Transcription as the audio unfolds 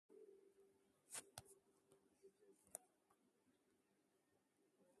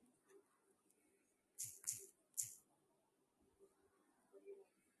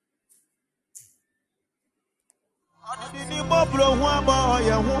bobro ho boy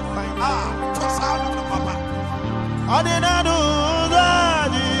ho fine. To sound no papa. Adena do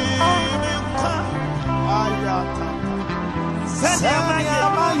dadi me kwa ayata. Sanya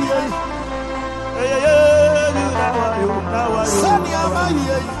maye. Sanya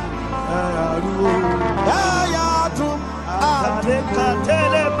maye. Ayatum. Adeka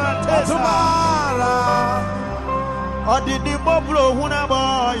tele Atumara. Odidi bobro ho na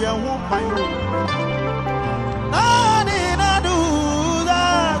boy ho fine. Adena do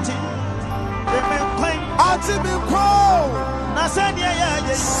dadi me kwa Atibiko. na sanya ya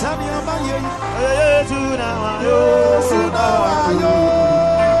Sanya maye. Sunawayo.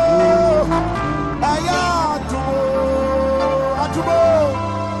 Ayatumo.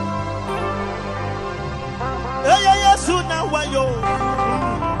 Sunawayo.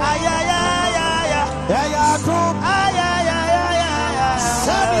 Ayaya. Ayatum. Ayaya.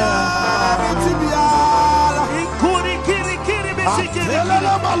 Sanya mitibiara. Kiri bisikiri.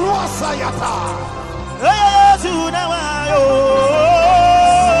 Elele malua sayata. Sunawayo.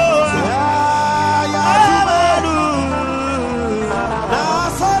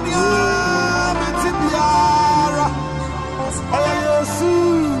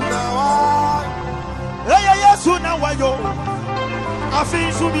 Sunawayo. Afi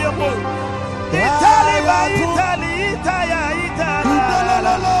subiemo. Italy.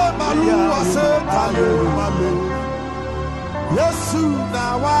 Yesu na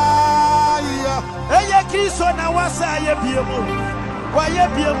waya. Eye Kristo na wasa ye biemo. Wa ye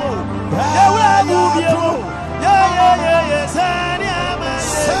biemo. Ye wa mu biemo. Ye Sania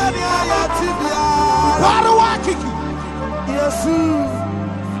ya tibia. Waru wakiki. Yesu.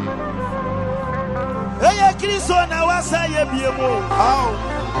 Eye Kristo na wasa ye biemo.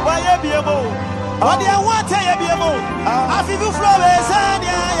 Wa ye biemo. Odi awata ye biemo. Afifu flow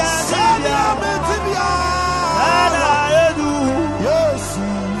Sania ya tibia. Ana edu. Yesu.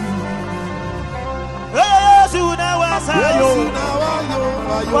 Yesu na wasayo.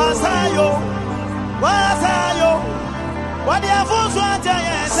 Wasayo. Wadi afuso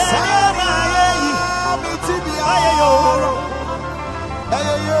ataye Sania mayeyi. Ayeyo.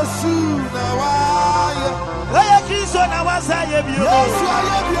 Yesu na waya. Eye Kristo na wasaye biemo. Yesu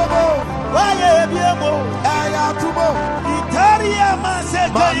aye biemo. Waye biemo. Ayatumo. Itaria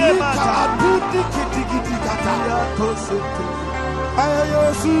maseke ye mata. Adundi kitikiti kata. Tosete.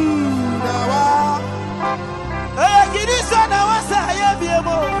 Yesu na wa. Eye Kristo na wasaye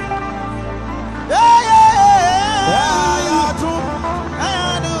biemo. Ayatum.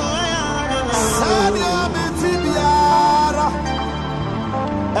 Sania mitibiara.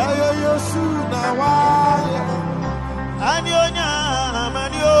 Yesu na wa. Anionya.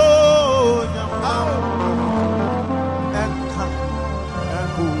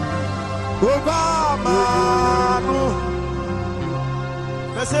 Obama no.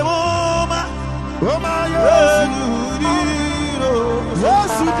 Mesema. Oma Yesu.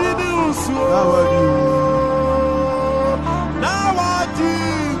 Yesu didi usu. Nawadi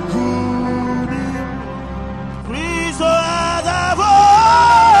kuni. Kristo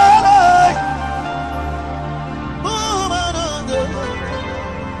azavole. Mumanonde.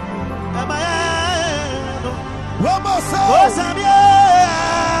 Amayano. Womosa. Osamie.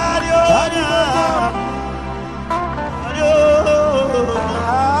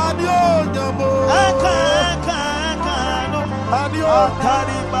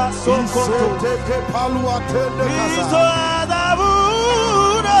 Teke palua tende Kristo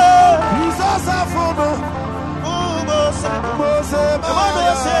azavure. Jesus afono. Mose. Mose.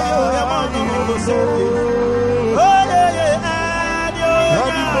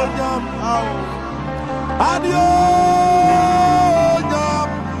 Adio nyam.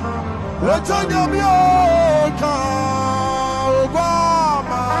 Retanyam yoka.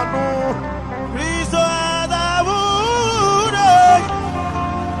 Obama no. Kristo azavure.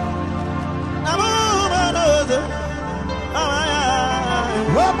 Namumanode.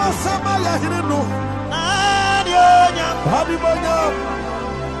 Wama sama ya hirinu. Adio nyam. Adio nyam.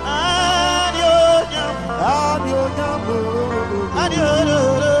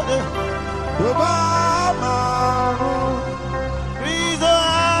 Obama no. Kristo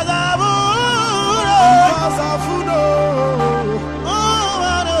azavure. Asafuno.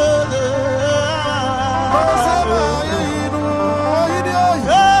 Mumanode. Sama ya hirinu. Adio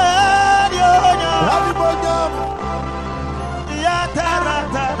nyam. Adio nyam.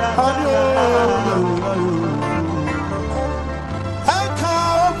 Yataratara. Adio. Eka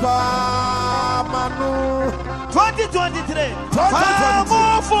Obama no. 2023.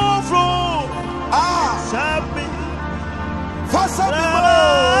 2023. Sabi. Fasabi.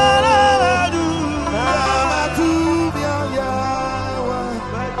 Ra-ra-ra-ra-du. Amatu ya.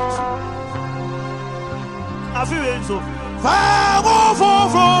 Afirenzo. Famo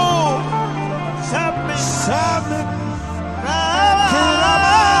fofo. Sami.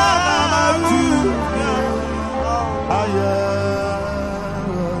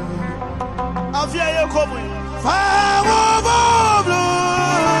 Afia ye komo. Famo fofo.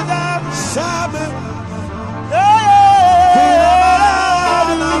 Sami.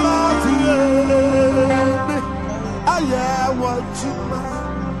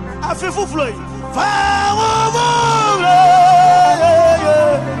 Afifu floy.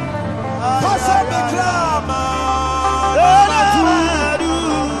 Passa me clama.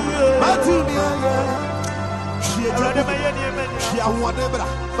 She whatever.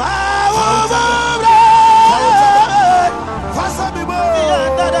 Passa me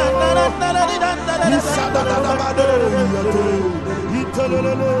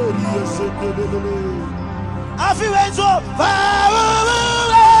Afirenzo.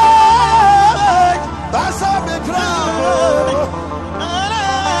 Passa me clama.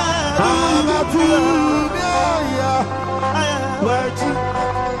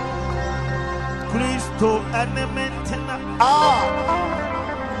 Cristo enementena.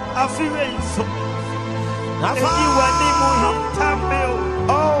 Afirenzo. Anyone mu tameo.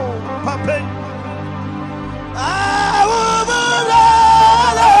 Oh, papa.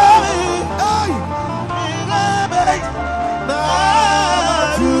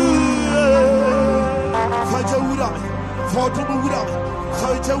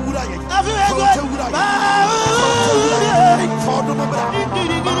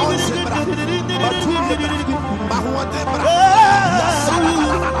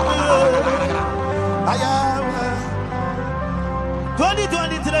 I am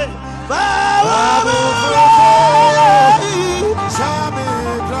 2023.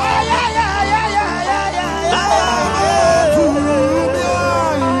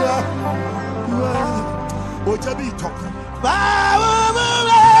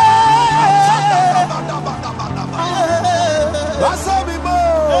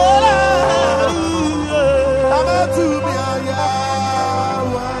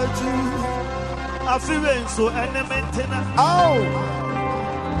 Afirenzo enementena. Oh,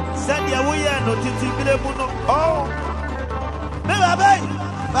 said ya we are not in the muno. Oh, baby,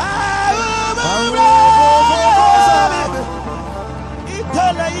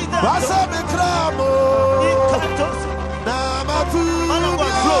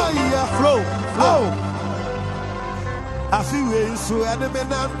 flow. Afirenzo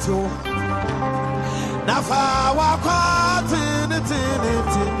enemenanto. Nafa wakwatini.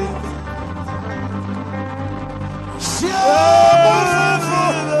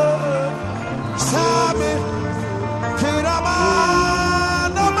 Sami Kirama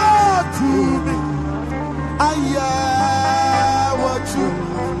Namatumi Aya Watu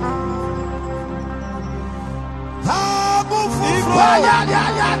Habu Faya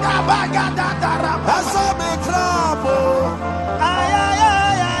Asami Krabo Aya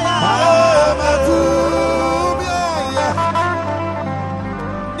Matumi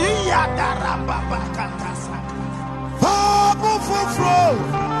Iya Daramba Bakatasa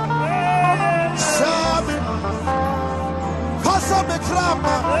Sami Passa me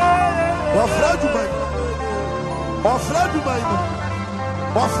clama.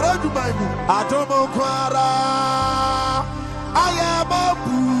 Ofradu maimu Adomo kwara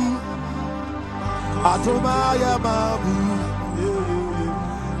Ayamabu Adoma Ayamabu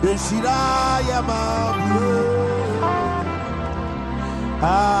Eshira Ayamabu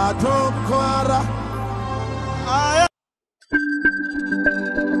Adom kwara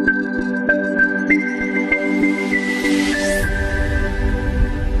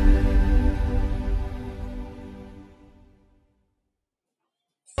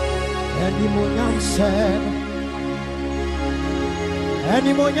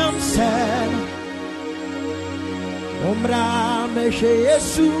Animonyam sen Ombra meshe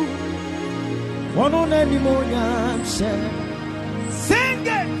Yesu Wonon animonyam sen Sing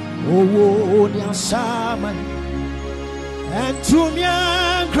it Oh nyasama Entumia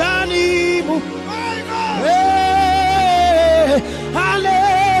granimu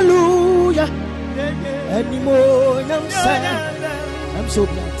Hallelujah Animonyam sen I'm so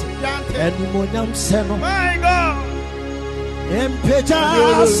glad Animonyam sen My God Empeja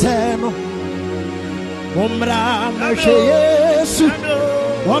seno Ombra meshe Yesu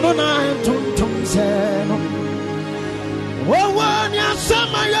Wonona tuntum seno Wanya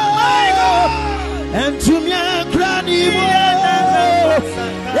samaya Entumia kranimu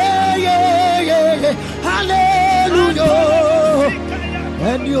Yeah Hallelujah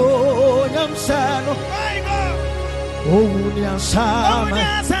And yo nyam seno Wanya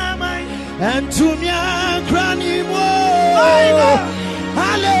samaya and to me granny mo.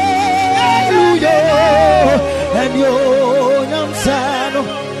 Hallelujah. And yo namsano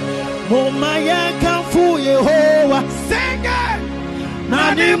Momaya Kamfu Yehovah. Sing it.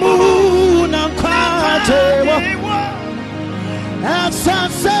 Nanimu Namkatewa.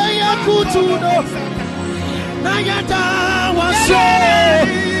 Asasaya Kutuno. Nayata Wase.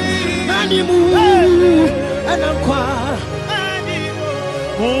 Nanimu Anamkwa.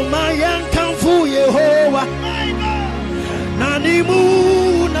 Momaya Kamfu Yehovah. Nanimu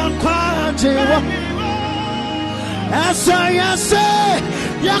Namkatewa. Asaya se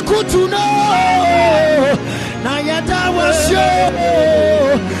Yakutuno Nayata Wasyo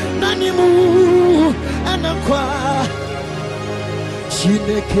Nanimu Anakwa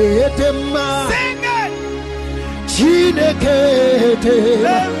Chineketema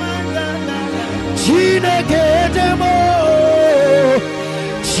Chineketema Chineketema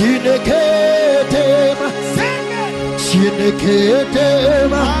Chineketema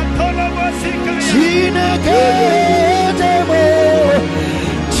Chineketema Chineketema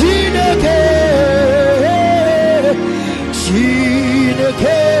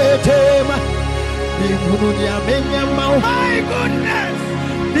Chineketema Nimunya menyama. My goodness.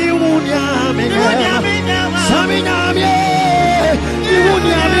 Nimunya menyama. Saminyamye.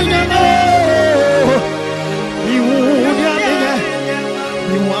 Nimunya menyama. Nimunya menyama.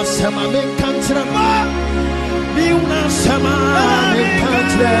 Niwasama menkantra. Niwasama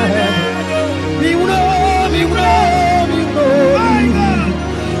menkantra. Niwuno.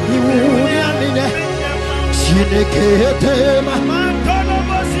 Nimunya menyama. Chineketema.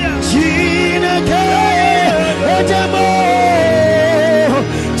 Chineketema.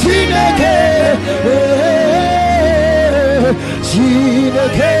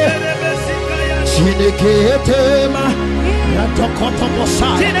 Chineketema. Ratokoto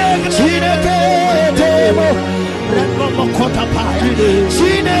Mosai. Chineketema. Renomokota Pai.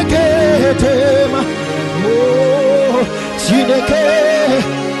 Chineketema. Oh, Chineketema.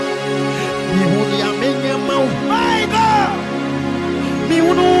 Mihunia menyama. My God.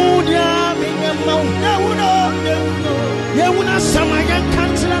 Mihunia menyama. Yewuna sama yang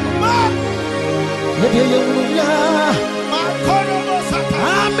kansila. Yewuna.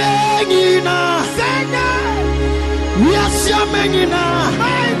 Amenina. Yes, amenina.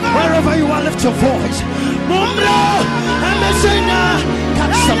 Wherever you are, lift your voice. Mumra. Amesina.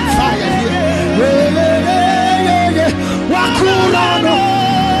 Catch some fire here. Wakurano.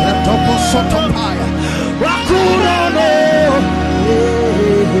 Topo Sotopaya, Wakurano,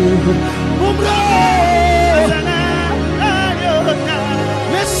 Mumra,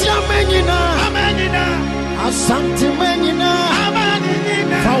 Messia Menina, Asante Menina,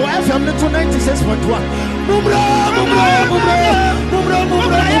 however, I'm little 96.1. Mumra,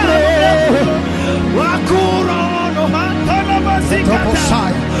 Wakurano, Topo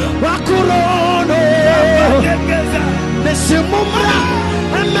Sai, Wakurano, Messia Mumra.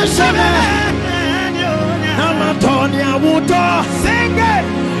 Namatonia Wuto, sing it.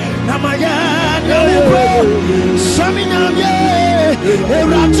 Namayanya Wuto, Saminamye,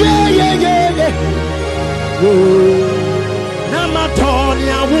 Eraje,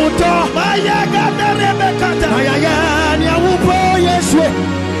 Namatonia Wuto, Mayaga Rebecca, Mayanya Wuto, yes,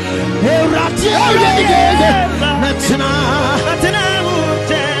 Eraje, Natina,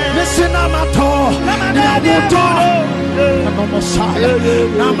 Messinamato, Namuto. Messiah,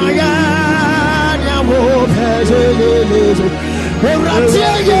 Namaya, Yawo,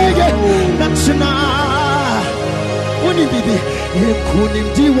 Natsuna, Unibibi, Kunim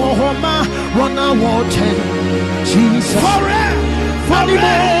Diwahoma, Wana Water, Jesus, Funny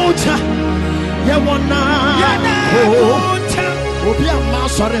Mota, Yawana, Obia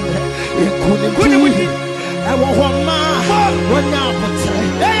Masarin, Kunim Kuni, Awahoma, Wana Water,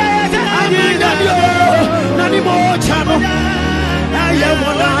 Nani more channel.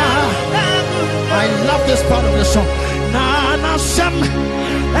 I love this part of the song. Nana Sam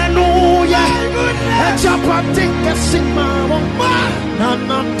and oh yeah, and Chapatin can sing my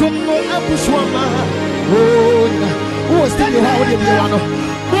Nana Tumo Abuswama. Oh, who was the how did you want to?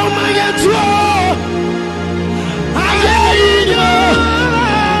 Mama, you draw. I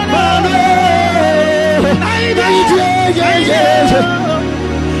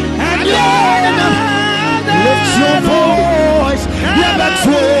lift your voice,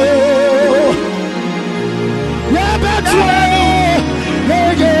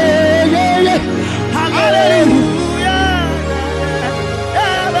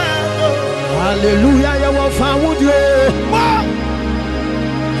 Hallelujah, you will find you.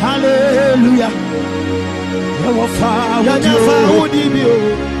 Hallelujah, you will find you.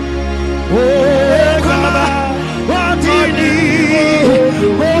 Oh,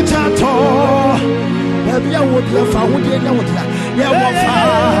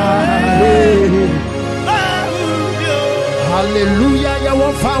 Hallelujah, you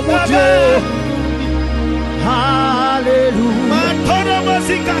will find with you. Hallelujah,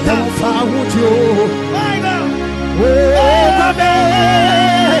 you will find with you. Oh,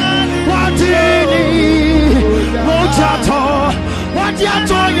 what do you need? What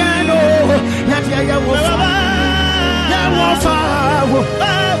you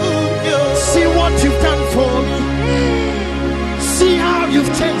see what you've done for me. See how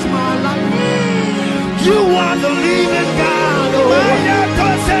you've changed my life. You are the living God.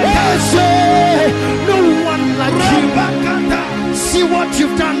 No one like you. See what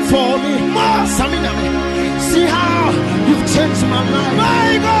you've done for me. See how you've changed my life.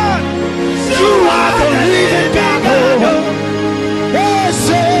 My God, you are the living God.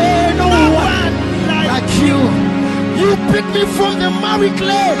 No one like you. You picked me from the miry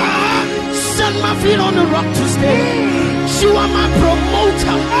clay. Set my feet on the rock to stay. You are my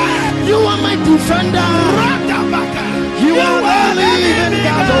promoter. You are my defender. You are the living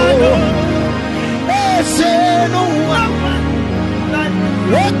God. No one.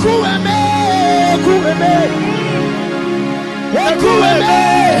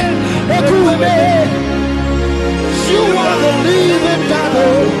 You are the living God.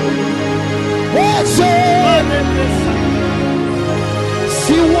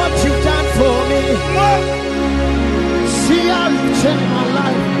 See what you've done for me. See how you changed my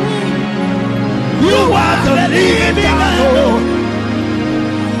life. You are the living God.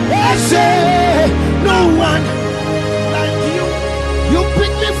 No one like you. You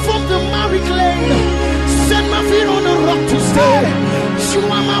picked me from the miry clay. Set my feet on the rock to stay. You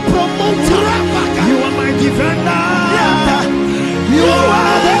are my promoter. You are my defender. You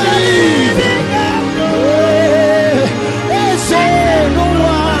are the living God. No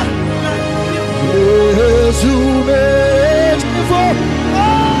one. You made me for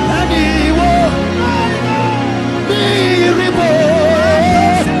and he will be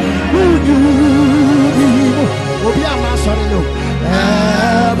reborn. Who knew? Obiama sorry no.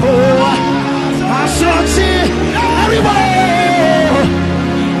 I saw everybody.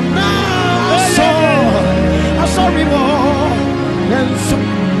 Now I saw reborn.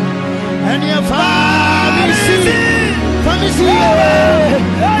 And your family see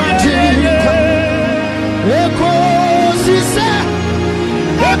my dream.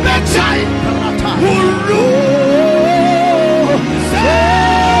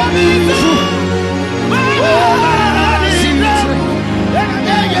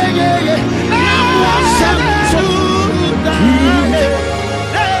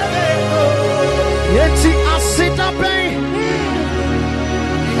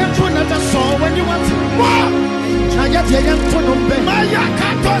 When you want more, I get the young to know. Maya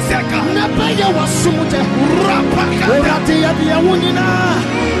Katoseka, Nabaya was Sumute, Rapaka, the Awunina,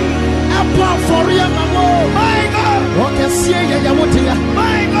 Apple for Yamamo, my God, what can see Yawatia,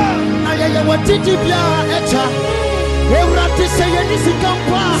 my God, I what did you be Echa? Where to say anything come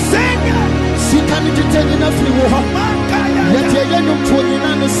pass, sing, see can you tell enough you walk, yet the young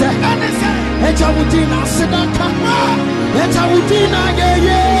 29 say, Echa Wudina Sedaka, Echa Wudina,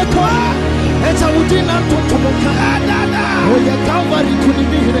 yeah. It's a Udina to Tomoka. Oh, your Calvary couldn't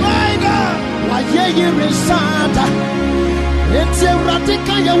be here. My God, why, you're in Santa. It's a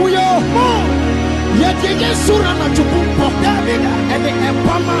Ratica, you yet you get Surana to Pumpo, and the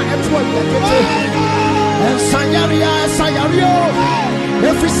Empama at what and Sayario.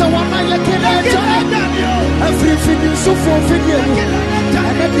 Every someone I like it, every video so for video,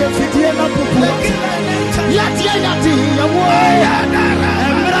 and every video not to put.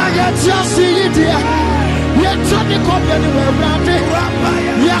 Just see it here. You're trying to come anywhere around it.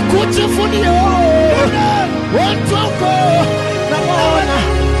 You're coaching for the one tonko. Namona.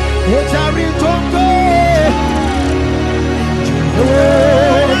 It's a real tonko.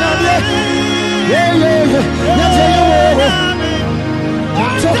 Yeah.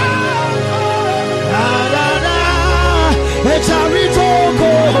 It's a real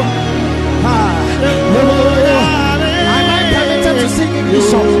tonko. To sing this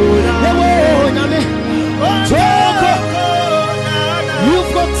song.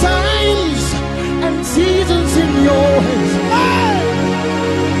 You've got times and seasons in your hands.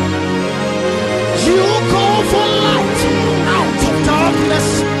 You call for light out of darkness.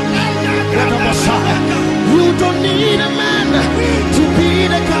 You don't need a man to be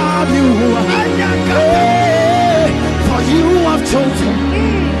the God you are. For you have chosen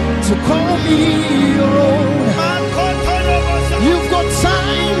to call me your own. You've got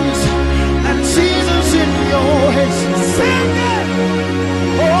times and seasons in your hands. Sing it.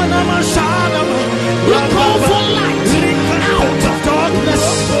 Oh, Namashadam. You call for light.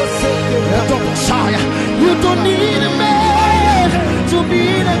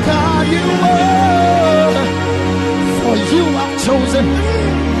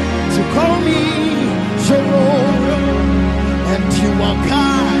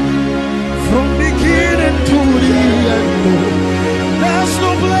 There's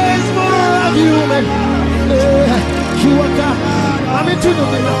no place for a human. You are God. I'm into the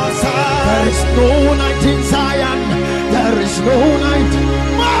middle. There is no night in Zion. There is no night.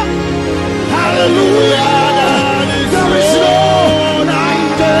 Hallelujah. There is no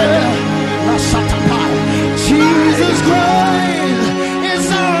night there. Jesus Christ is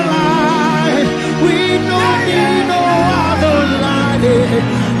our life. We don't need no other light.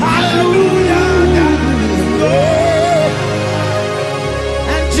 Hallelujah.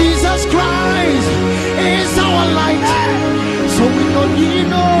 And Jesus Christ is our light. So we don't need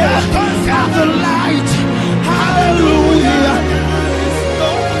no other light. Hallelujah.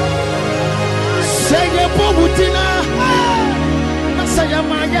 Say it, Bobutina. Say it,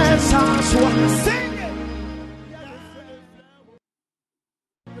 my yes. Sing.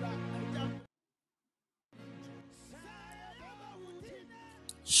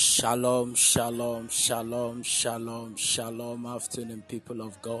 Shalom, shalom, shalom, shalom, shalom, afternoon, people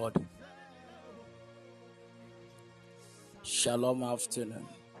of God. Shalom, afternoon.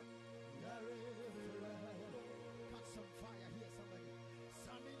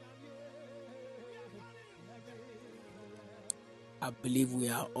 I believe we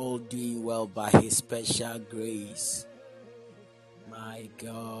are all doing well by His special grace. My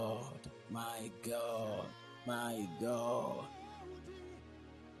God, my God, my God.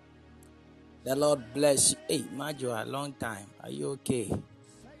 The Lord bless you. Hey, Majo, a long time. Are you okay?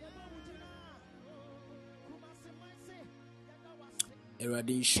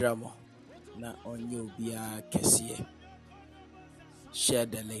 Eradi Shramo. Na onyo biya kesiye. Share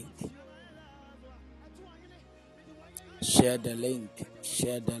the link. Share the link.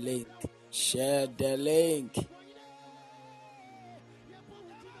 Share the link. Share the link.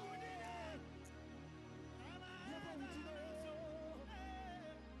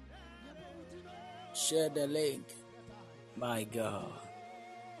 Share the link. My God.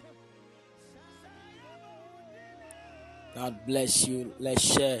 God bless you. Let's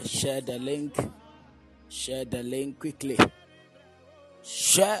share. Share the link. Share the link quickly.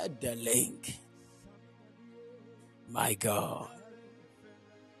 Share the link. My God.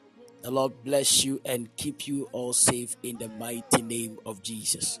 The Lord bless you and keep you all safe in the mighty name of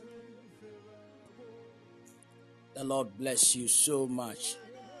Jesus. The Lord bless you so much.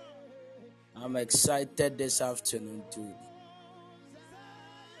 I'm excited this afternoon to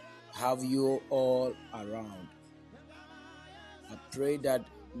have you all around. I pray that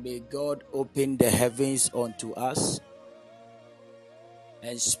may God open the heavens unto us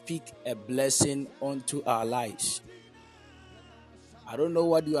and speak a blessing unto our lives. I don't know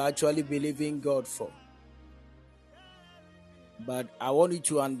what you actually believe in God for, but I want you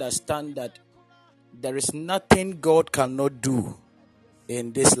to understand that there is nothing God cannot do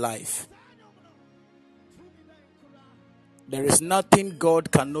in this life. There is nothing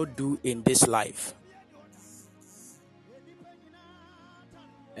God cannot do in this life.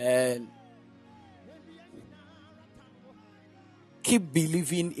 And keep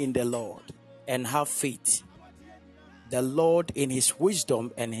believing in the Lord and have faith. The Lord in His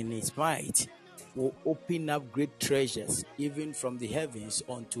wisdom and in His might will open up great treasures even from the heavens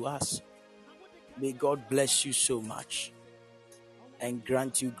unto us. May God bless you so much and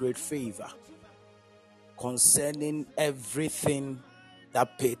grant you great favor concerning everything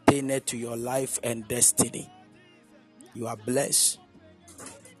that pertaineth to your life and destiny. You are blessed.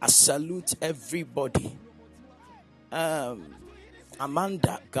 I salute everybody.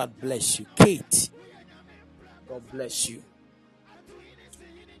 Amanda, God bless you. Kate, God bless you.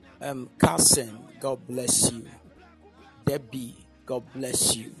 Carson, God bless you. Debbie, God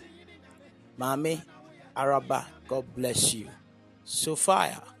bless you. Mami, Araba, God bless you.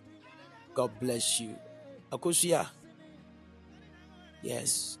 Sophia, God bless you. Akosia,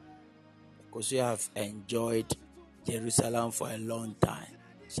 yes, Akosia have enjoyed Jerusalem for a long time.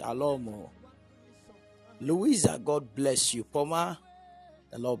 Shalom. Louisa, God bless you. Poma,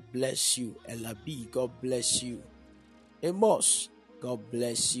 the Lord bless you. Elabi, God bless you. Amos, God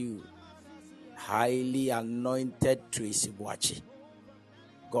bless you. Highly anointed Tracy Boachi,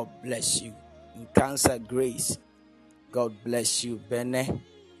 God bless you. In Cancer Grace, God bless you. Bene,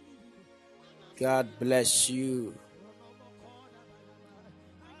 God bless you.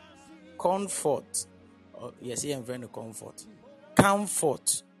 Comfort, oh, yes, I'm very comfort.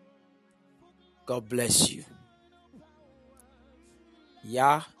 Comfort, God bless you.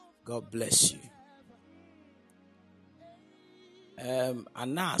 Yeah, God bless you.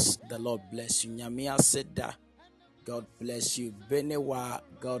 Anas, the Lord bless you. Nyamia Seda, God bless you. Benewa,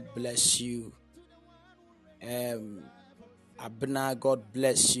 God bless you. Abna, God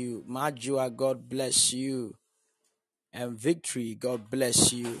bless you. Majua, God bless you. And Victory, God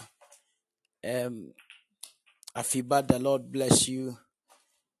bless you. Afiba, the Lord bless you.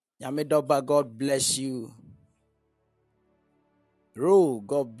 Yamidoba, God bless you. Ro,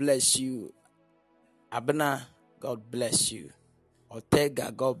 God bless you. Abna, God bless you.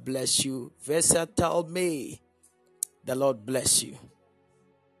 Ortega, God bless you. Versatile May, the Lord bless you.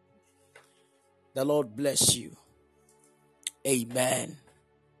 The Lord bless you. Amen.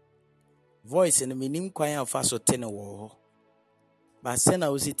 Voice in the meaning choir of us or ten war. But send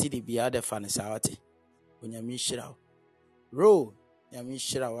our city to be other fanisawati. When you miss it. Ro, you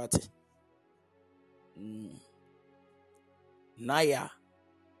miss it. Naya,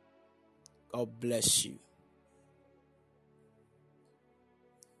 God bless you.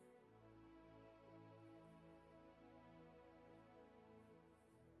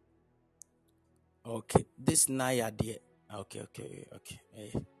 Okay, this Naya dear. Okay.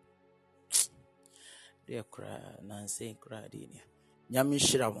 Dear cry, Nancy cry,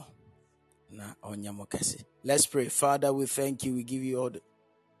 Yamishiramo. Na onyamokasi. Let's pray. Father, we thank you. We give you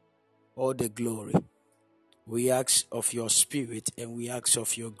all the glory. We ask of your spirit and we ask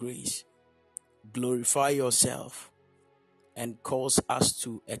of your grace. Glorify yourself and cause us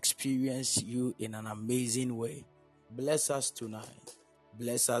to experience you in an amazing way. Bless us tonight.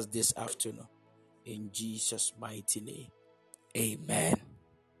 Bless us this afternoon. In Jesus' mighty name. Amen.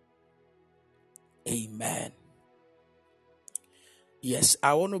 Amen. Yes,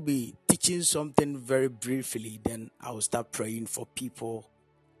 I want to be teaching something very briefly. Then I'll start praying for people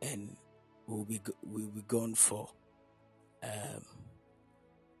and we'll be gone for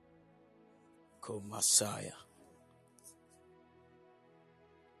Messiah.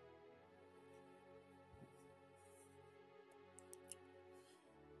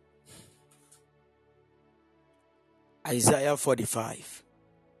 Isaiah 45.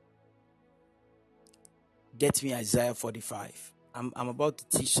 Get me Isaiah 45. I'm about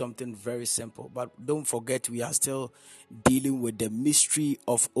to teach something very simple, but don't forget we are still dealing with the mystery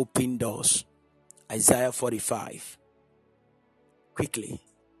of open doors. Isaiah 45. Quickly.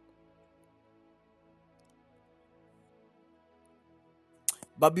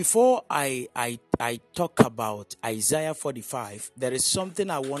 But before I talk about Isaiah 45, there is something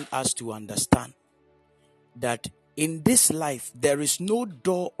I want us to understand. That in this life, there is no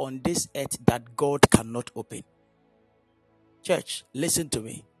door on this earth that God cannot open. Church, listen to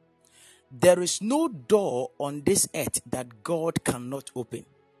me. There is no door on this earth that God cannot open.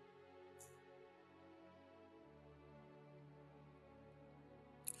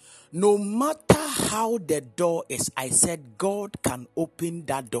 No matter how the door is, I said God can open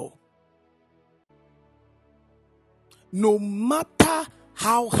that door. No matter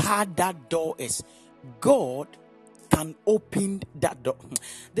how hard that door is, God can open that door.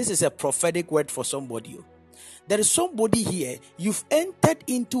 This is a prophetic word for somebody. There is somebody here, you've entered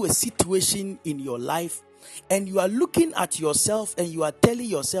into a situation in your life and you are looking at yourself and you are telling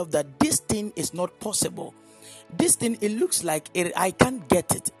yourself that this thing is not possible. This thing, it looks like I can't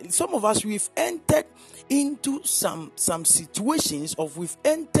get it. Some of us, we've entered into some situations of we've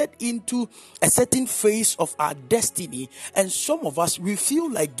entered into a certain phase of our destiny, and some of us, we feel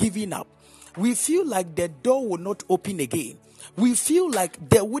like giving up. We feel like the door will not open again. We feel like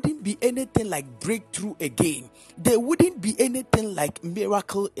there wouldn't be anything like breakthrough again. There wouldn't be anything like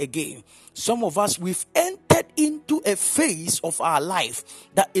miracle again. Some of us, we've entered into a phase of our life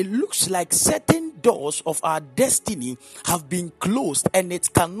that it looks like certain doors of our destiny have been closed and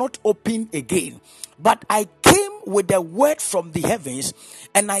it cannot open again. But I came with a word from the heavens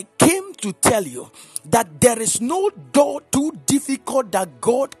and I came to tell you that there is no door too difficult that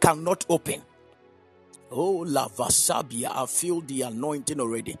God cannot open. Oh, Lavasabia, I feel the anointing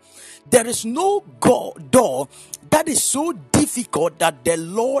already. There is no door that is so difficult that the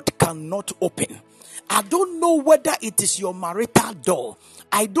Lord cannot open. I don't know whether it is your marital door.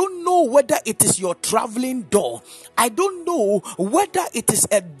 I don't know whether it is your traveling door. I don't know whether it is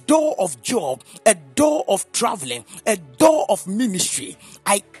a door of job, a door of traveling, a door of ministry.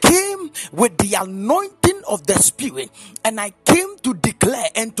 I came with the anointing of the Spirit and I came to declare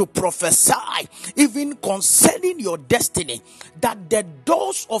and to prophesy even concerning your destiny that the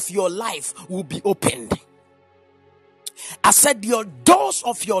doors of your life will be opened. I said your doors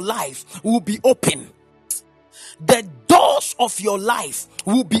of your life will be open. The doors of your life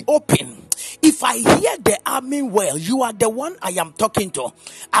will be open. If I hear the amen well, you are the one I am talking to.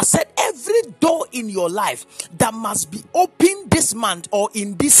 I said every door in your life that must be open this month or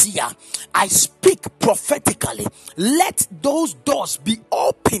in this year, I speak prophetically. Let those doors be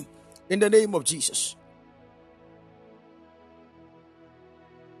open in the name of Jesus.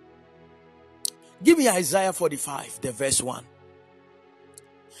 Give me Isaiah 45, the verse 1.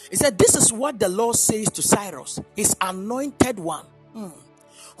 It said, this is what the Lord says to Cyrus, his anointed one,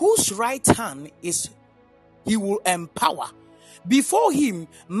 whose right hand is he will empower. Before him,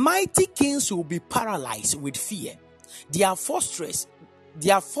 mighty kings will be paralyzed with fear. Their fortress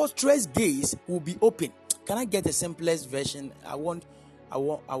gates will be open. Can I get the simplest version? I want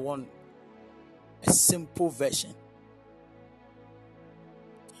a simple version.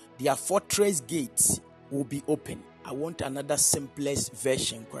 Their fortress gates will be open. I want another simplest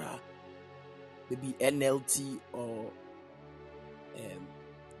version, maybe NLT or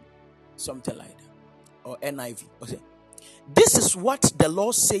something like that, or NIV. Okay. This is what the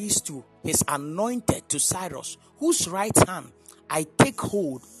Lord says to his anointed, to Cyrus, whose right hand I take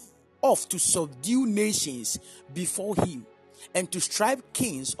hold of to subdue nations before him and to strip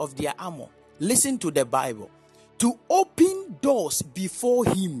kings of their armor. Listen to the Bible. To open doors before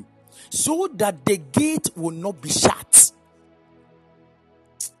him so that the gate will not be shut.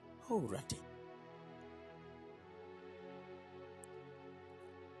 Alrighty.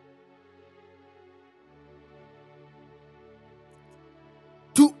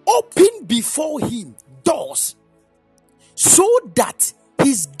 To open before him doors so that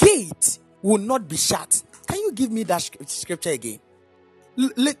his gate will not be shut. Can you give me that scripture again?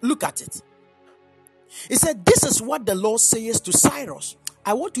 Look at it. It said, this is what the Lord says to Cyrus.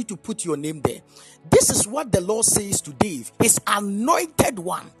 I want you to put your name there. This is what the Lord says to Dave, his anointed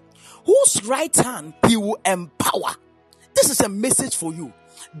one, whose right hand he will empower. This is a message for you.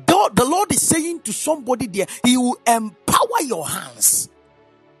 The Lord is saying to somebody there, he will empower your hands.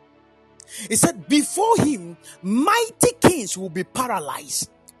 He said, before him, mighty kings will be paralyzed.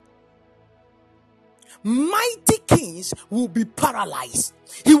 Mighty kings will be paralyzed.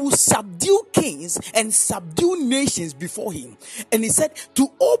 He will subdue kings and subdue nations before him. And he said to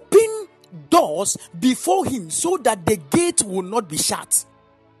open doors before him so that the gate will not be shut.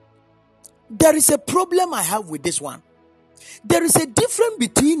 There is a problem I have with this one. There is a difference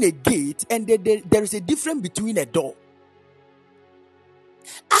between a gate and there is a difference between a door.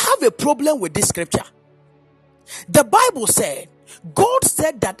 I have a problem with this scripture. The Bible said, God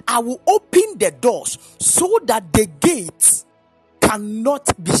said that I will open the doors so that the gates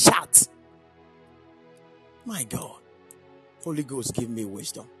cannot be shut. My God, Holy Ghost, give me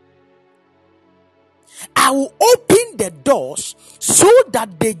wisdom. I will open the doors so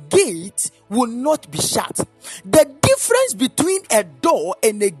that the gate will not be shut. The difference between a door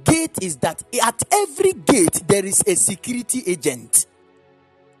and a gate is that at every gate there is a security agent.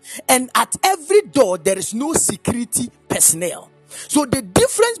 And at every door there is no security personnel. So the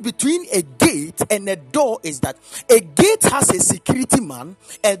difference between a gate and a door is that a gate has a security man,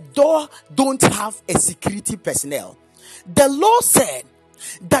 a door don't have a security personnel. The Lord said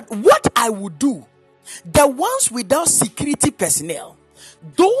that what I would do, the ones without security personnel,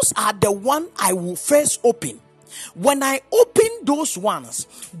 those are the one I will first open. When I open those ones,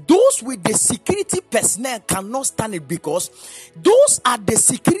 those with the security personnel cannot stand it, because those at the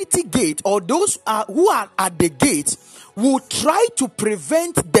security gate, or those who are at the gate, will try to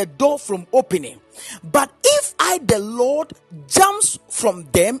prevent the door from opening. But if I, the Lord, jumps from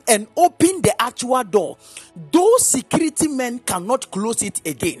them and open the actual door, those security men cannot close it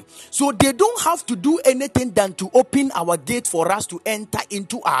again. So they don't have to do anything than to open our gate for us to enter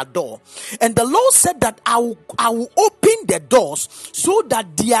into our door. And the Lord said that I will open the doors so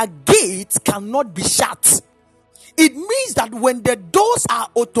that their gates cannot be shut. It means that when the doors are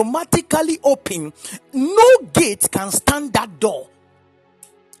automatically open, no gate can stand that door.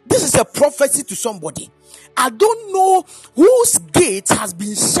 This is a prophecy to somebody. I don't know whose gate has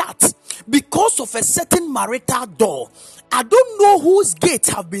been shut because of a certain marital door. I don't know whose gate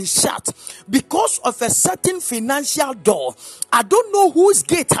have been shut because of a certain financial door. I don't know whose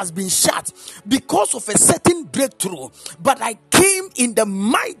gate has been shut because of a certain breakthrough. But I came in the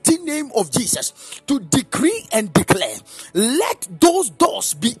mighty name of Jesus to decree and declare, let those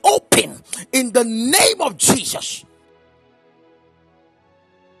doors be open in the name of Jesus.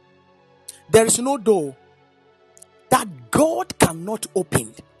 There is no door that God cannot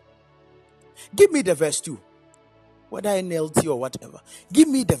open. Give me the verse 2. Whether NLT or whatever. Give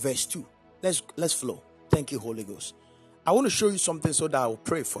me the verse 2. Let's flow. Thank you, Holy Ghost. I want to show you something so that I will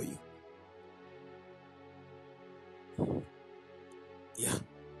pray for you. Yeah.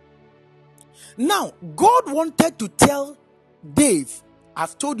 Now, God wanted to tell Dave,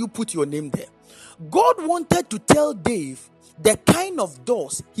 I've told you, put your name there. God wanted to tell Dave the kind of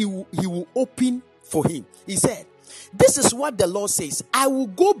doors he will open for him. He said, this is what the Lord says, I will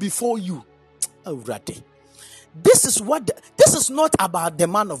go before you. Alrighty. This is not about the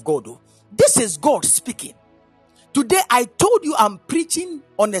man of God. This is God speaking. Today I told you I'm preaching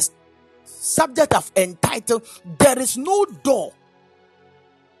on a subject of entitled, there is no door.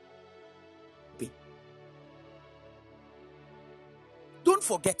 Don't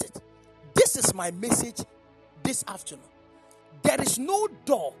forget it. This is my message this afternoon. There is no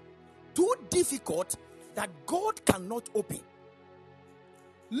door too difficult that God cannot open.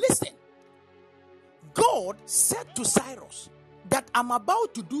 Listen, God said to Cyrus that I'm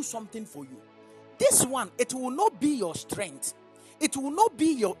about to do something for you. This one, it will not be your strength. It will not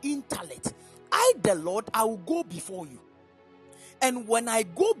be your intellect. I, the Lord, I will go before you. And when I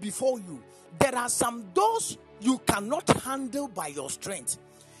go before you, there are some doors you cannot handle by your strength.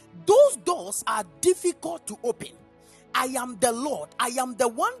 Those doors are difficult to open. I am the Lord. I am the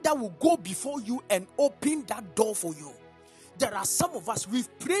one that will go before you and open that door for you. There are some of us,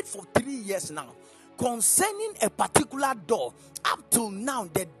 we've prayed for 3 years now concerning a particular door. Up till now,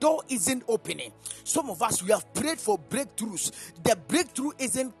 the door isn't opening. Some of us, we have prayed for breakthroughs. The breakthrough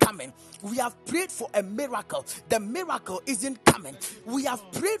isn't coming. We have prayed for a miracle. The miracle isn't coming. We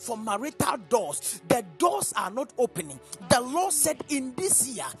have prayed for marital doors. The doors are not opening. The Lord said, in this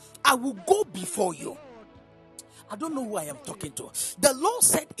year, I will go before you. I don't know who I am talking to. The Lord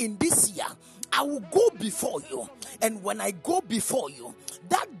said, in this year, I will go before you. And when I go before you,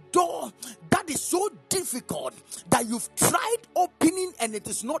 that door that is so difficult that you've tried opening and it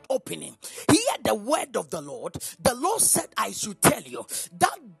is not opening, hear the word of the Lord. The Lord said, I should tell you,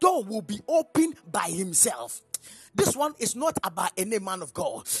 that door will be opened by himself. This one is not about any man of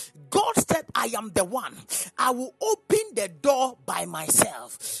God. God said, I am the one. I will open the door by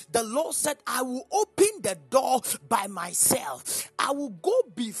myself. The Lord said, I will open the door by myself. I will go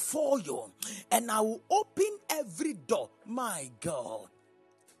before you and I will open every door. My God.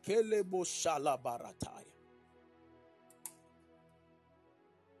 Kelebo Shalabaratai.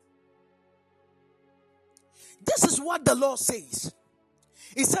 This is what the Lord says.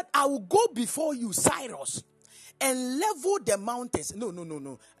 He said, I will go before you, Cyrus, and level the mountains. No.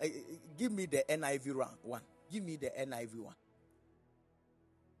 Give me the NIV one. Give me the NIV one.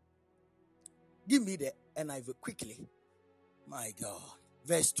 Give me the NIV quickly. My God.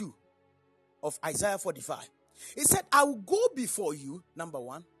 Verse 2 of Isaiah 45. He said, I will go before you, number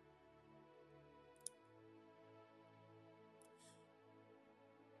 1.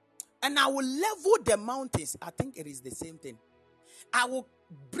 And I will level the mountains. I think it is the same thing. I will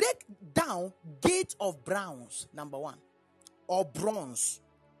break down gate of bronze, number 1, or bronze.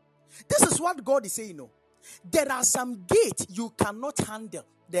 This is what God is saying. No, there are some gates you cannot handle.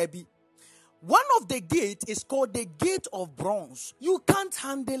 There be one of the gates is called the gate of bronze. You can't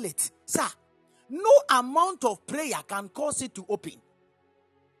handle it, sir. No amount of prayer can cause it to open.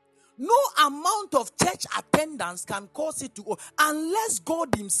 No amount of church attendance can cause it to open, unless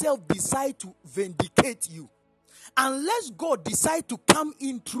God himself decide to vindicate you. Unless God decide to come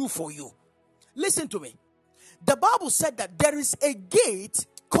in through for you. Listen to me. The Bible said that there is a gate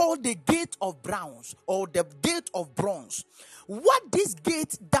called the gate of bronze or the gate of bronze. What this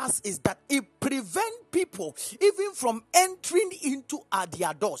gate does is that it prevents people even from entering into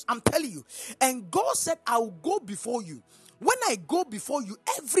their doors. I'm telling you. And God said, I will go before you. When I go before you,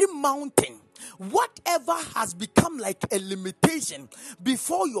 every mountain, whatever has become like a limitation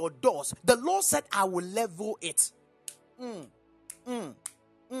before your doors, the Lord said, I will level it.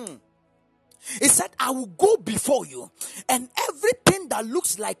 He said, I will go before you, and everything that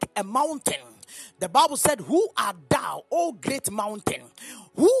looks like a mountain. The Bible said, who art thou, O great mountain?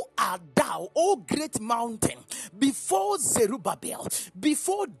 Who art thou, O great mountain? Before Zerubbabel,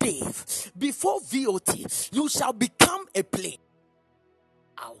 before Dave, before VOT, you shall become a plain.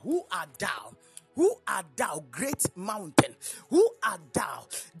 Who art thou? Who art thou, great mountain? Who art thou?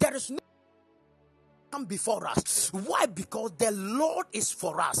 There is no come before us. Why? Because the Lord is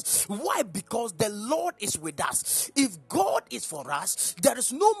for us. Why? Because the Lord is with us. If God is for us, there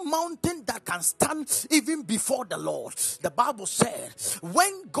is no mountain that can stand even before the Lord. The Bible said,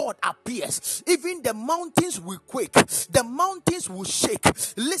 when God appears, even the mountains will quake, the mountains will shake.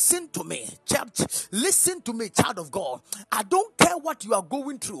 Listen to me, church. Listen to me, child of God. I don't care what you are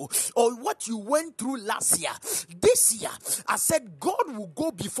going through or what you went through last year. This year, I said God will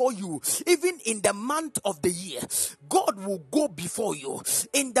go before you, even in the month of the year. God will go before you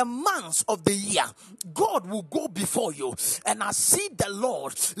in the months of the year. God will go before you, and I see the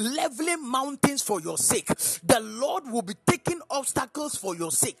Lord leveling mountains for your sake. The Lord will be taking obstacles for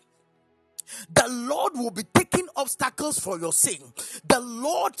your sake. The Lord will be taking obstacles for your sake. The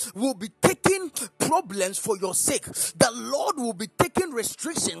Lord will be taking problems for your sake. The Lord will be taking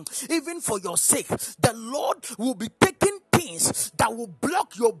restrictions even for your sake. The Lord will be taking things that will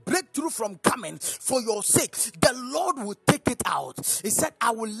block your breakthrough from coming for your sake, the Lord will take it out. He said,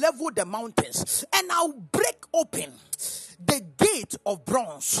 I will level the mountains and I'll break open the gate of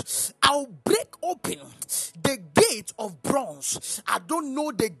bronze. I'll break open the gate of bronze. I don't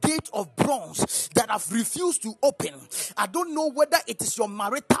know the gate of bronze that I've refused to open. I don't know whether it is your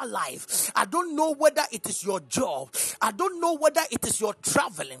marital life. I don't know whether it is your job. I don't know whether it is your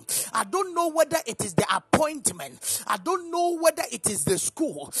traveling. I don't know whether it is the appointment. I don't know whether it is the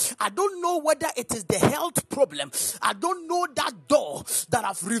school. I don't know whether it is the health problem. I don't know that door that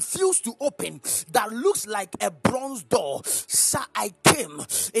I've refused to open that looks like a bronze door. Sir, I came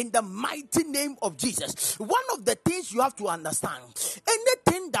in the mighty name of Jesus. One of the things you have to understand,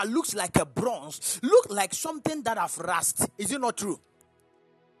 anything that looks like a bronze, look like something that have rust. Is it not true?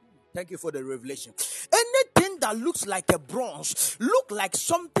 Thank you for the revelation. Anything that looks like a bronze, look like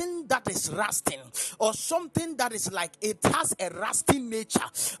something that is rusting, or something that is like it has a rusting nature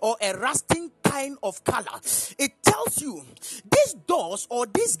or a rusting kind of color. It tells you these doors or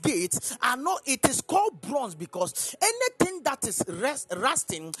these gates are not, it is called bronze because anything that is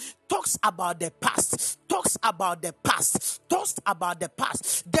rusting talks about the past, talks about the past, talks about the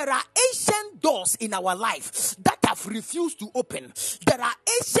past. There are ancient doors in our life that have refused to open. There are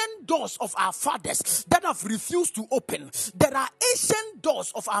ancient doors of our fathers that have refused to open. There are ancient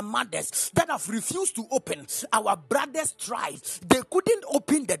doors of our mothers that have refused to open. Our brothers tried, they couldn't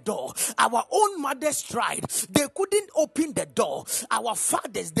open the door. Our own mothers tried, they couldn't open the door. Our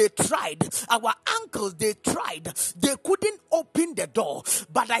fathers, they tried. Our uncles, they tried, they couldn't open the door.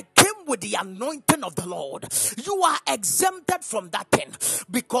 But I came with the anointing of the Lord. You are exempted from that thing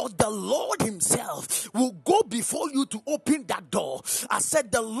because the Lord himself will go before you to open that door. I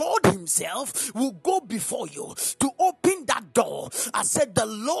said the Lord himself will go before you to open that door. I said the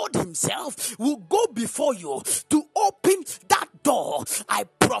Lord himself will go before you to open that door. I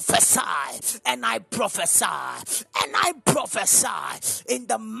prophesy and I prophesy and I prophesy in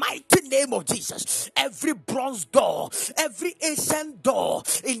the mighty name of Jesus. Every bronze door, every ancient door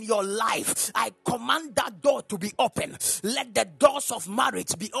in your life, I command that door to be open. Let the doors of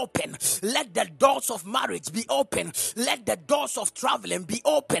marriage be open. Let the doors of marriage be open. Let the doors of traveling be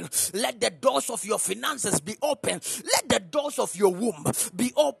open. Let the doors of your finances be open. Let the doors of your womb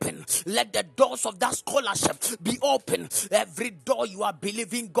be open. Let the doors of that scholarship be open. Every door you are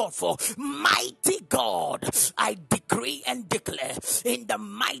believing God for, mighty God, I decree and declare in the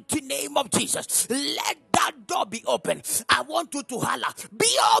mighty name of Jesus, let that door be open. I want you to holler, be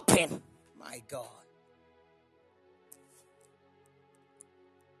open. My God.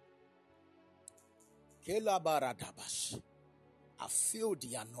 I feel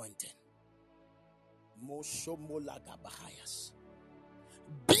the anointing.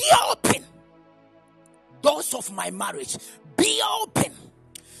 Be open. Doors of my marriage, be open.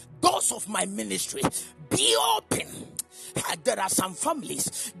 Doors of my ministry, be open. There are some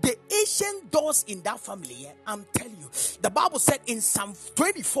families, the ancient doors in that family, I'm telling you, the Bible said in Psalm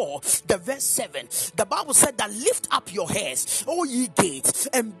 24, the verse 7, the Bible said that lift up your heads, O ye gates,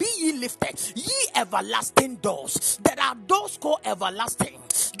 and be ye lifted, ye everlasting doors. There are doors called everlasting.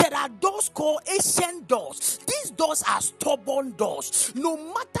 There are doors called ancient doors. These doors are stubborn doors. No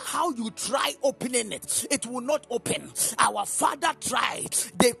matter how you try opening it, it will not open. Our father tried,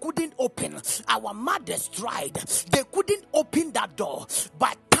 they couldn't open. Our mothers tried, they couldn't open that door.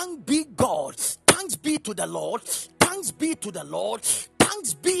 But thanks be God, thanks be to the Lord, thanks be to the Lord,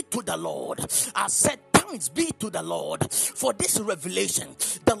 thanks be to the Lord. I said thanks be to the Lord for this revelation.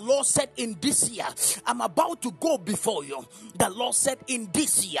 The Lord said in this year, I'm about to go before you. The Lord said in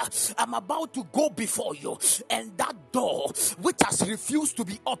this year, I'm about to go before you. And that door which has refused to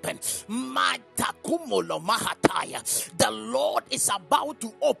be opened, the Lord is about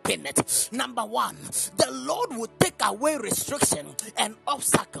to open it. Number one, the Lord will take away restriction and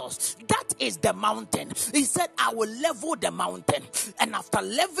obstacles. That is the mountain. He said, I will level the mountain. And after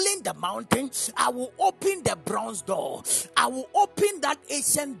leveling the mountain, I will open the bronze door. I will open that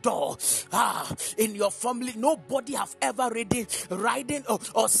ancient door. In your family, nobody have ever ridden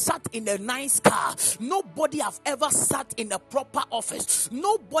or sat in a nice car. Nobody have ever sat in a proper office.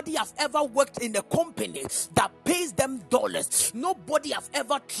 Nobody have ever worked in a company that pays them dollars. Nobody have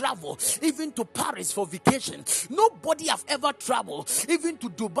ever traveled even to Paris for vacation. Nobody have ever traveled even to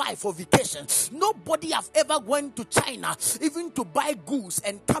Dubai for vacation. Nobody have ever went to China even to buy goods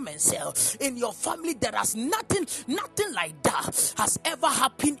and come and sell. In your family, there has nothing like that has ever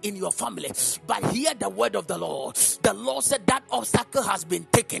happened in your family. But hear the word of the Lord. The Lord said that obstacle has been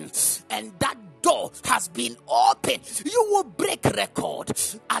taken and that door has been opened. You will break record.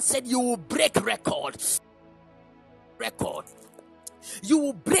 I said you will break record. record. You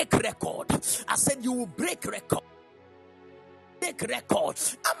will break record. I said you will break record. Break record.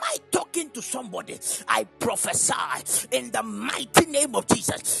 Am I talking to somebody? I prophesy in the mighty name of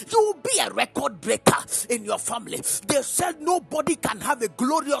Jesus. You will be a record breaker in your family. They said nobody can have a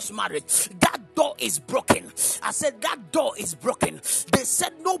glorious marriage. That door is broken. I said that door is broken. They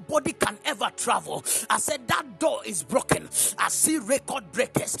said nobody can ever travel. I said that door is broken. I see record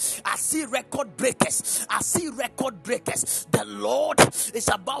breakers. I see record breakers. I see record breakers. The Lord is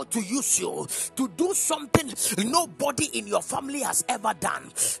about to use you to do something nobody in your family has ever done.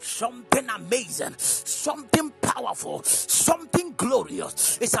 Something amazing, something powerful, something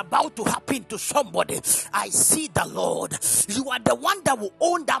glorious is about to happen to somebody. I see the Lord. You are the one that will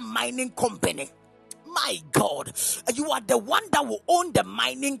own that mining company. My God, you are the one that will own the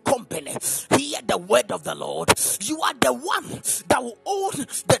mining company. Hear the word of the Lord. You are the one that will own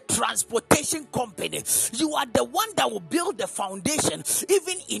the transportation company. You are the one that will build the foundation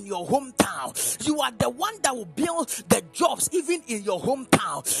even in your hometown. You are the one that will build the jobs even in your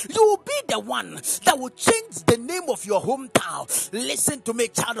hometown. You will be the one that will change the name of your hometown. Listen to me,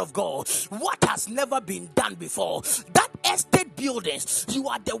 child of God. What has never been done before? That estate buildings, you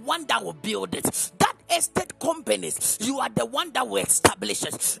are the one that will build it. That estate companies, you are the one that will establish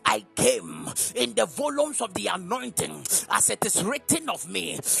it. I came in the volumes of the anointing as it is written of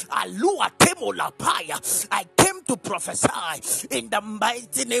me. Alua Temola Paya. I came to prophesy in the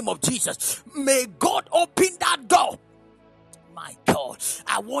mighty name of Jesus. May God open that door. My God,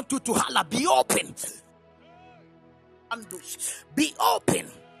 I want you to holler, be open. Be open.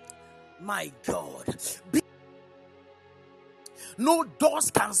 My God, no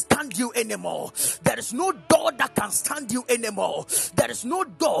doors can stand you anymore. There is no door that can stand you anymore. There is no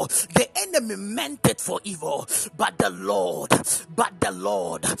door. The enemy meant it for evil, but the Lord,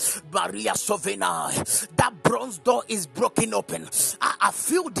 Maria Sovenai, that bronze door is broken open. I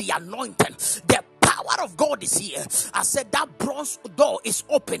feel the anointing. The power of God is here. I said that bronze door is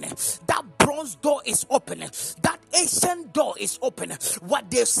opening. That bronze door is opening. That ancient door is opening. What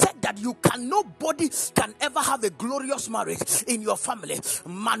they said that nobody can ever have a glorious marriage in your family.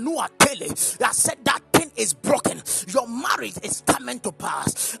 Manua Tele. I said that thing is broken. Your marriage is coming to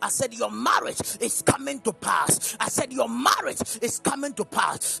pass. I said your marriage is coming to pass. I said your marriage is coming to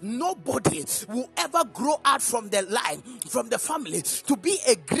pass. Nobody will ever grow out from the line, from the family, to be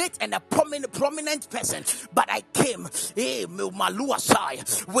a great and a prominent person. But I came with the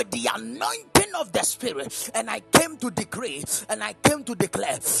anointing of the Spirit, and I came to decree and I came to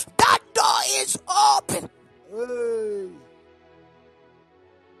declare that door is open. Hey.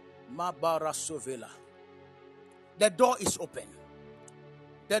 Mabara Sovela. The door is open.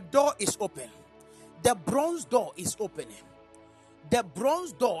 The door is open. The bronze door is opening. The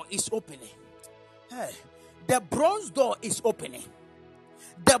bronze door is opening. Hey. The bronze door is opening.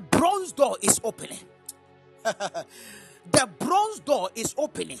 The bronze door is opening. The bronze door is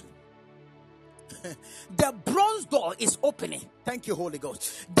opening. The bronze door is opening. Thank you, Holy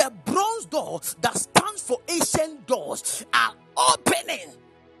Ghost. The bronze door that stands for ancient doors are opening.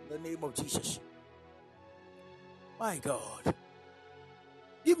 In the name of Jesus. My God.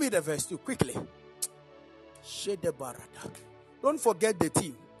 Give me the verse 2 quickly. Don't forget the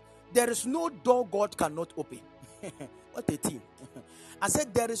team. There is no door God cannot open. What a team. I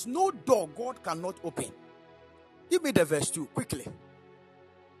said there is no door God cannot open. Give me the verse 2 quickly.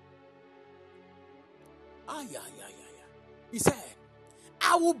 He said,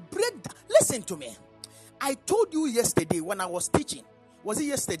 I will break down. Listen to me. I told you yesterday when I was teaching. Was it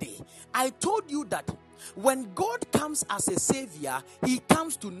yesterday? I told you that when God comes as a savior, he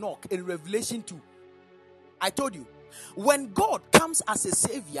comes to knock in Revelation 2. I told you. When God comes as a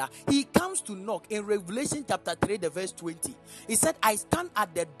savior, he comes to knock in Revelation chapter 3, the verse 20. He said, I stand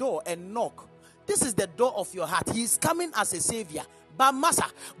at the door and knock. This is the door of your heart. He is coming as a savior. But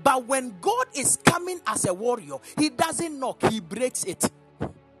when God is coming as a warrior, he doesn't knock, he breaks it.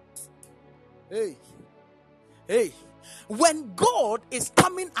 Hey. When God is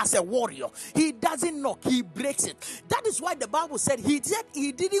coming as a warrior, he doesn't knock, he breaks it. That is why the Bible said he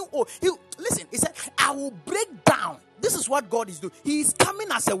didn't. He said, I will break down. This is what God is doing. He is coming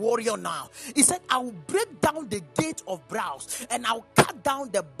as a warrior now. He said, I will break down the gate of brass and I'll cut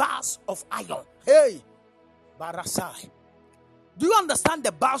down the bars of iron. Hey, Barasai. Do you understand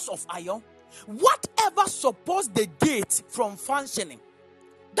the bars of iron? Whatever supports the gate from functioning,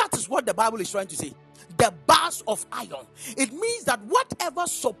 that is what the Bible is trying to say. The bars of iron. It means that whatever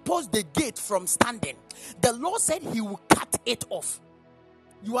supports the gate from standing, the Lord said he will cut it off.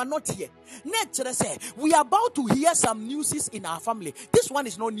 You are not here. Nature say we are about to hear some newses in our family. This one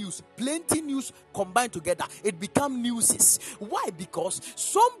is not news. Plenty news combined together. It become newses. Why? Because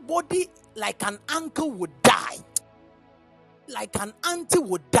somebody like an uncle would die. Like an auntie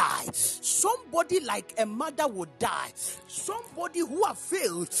would die. Somebody like a mother would die. Somebody who have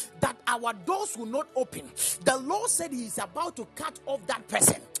failed that our doors will not open. The Lord said he is about to cut off that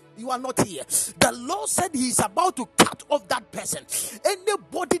person. You are not here. The Lord said he is about to cut off that person.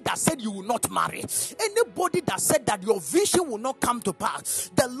 Anybody that said you will not marry, anybody that said that your vision will not come to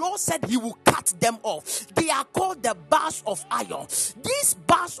pass, the Lord said he will cut them off. They are called the bars of iron. These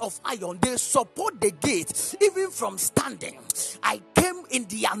bars of iron, they support the gate even from standing. I came in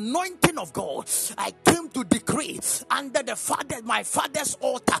the anointing of God. I came to decree under my father's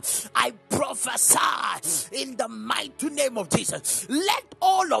altar. I prophesy in the mighty name of Jesus. Let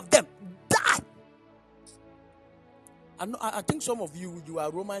all of them die. I think some of you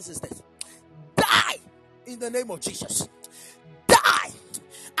are Roman sisters. Die in the name of Jesus. Die.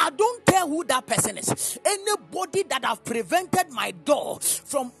 I don't care who that person is. Anybody that have prevented my door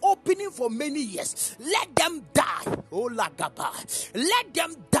from opening for many years, let them die. Oh Lagaba, let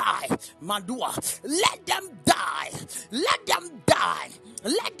them die. Madua, let them die. Let them die.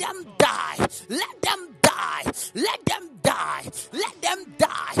 Let them die. Let them die. Let them die. Let them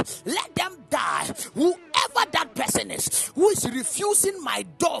die. Let them die. Whoever that person is who is refusing my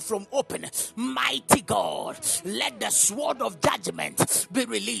door from open, mighty God, let the sword of judgment be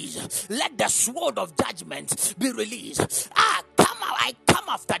released. Let the sword of judgment be released. I come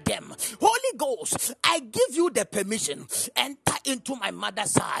after them. Holy Ghost, I give you the permission. Enter into my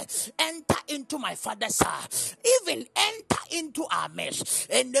mother's side. Enter into my father's side. Even enter into our mesh.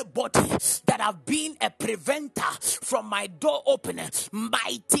 Anybody that have been a preventer from my door opening,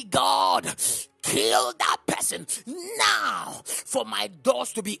 mighty God, kill that person now for my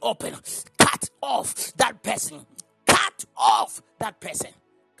doors to be open. Cut off that person. Cut off that person.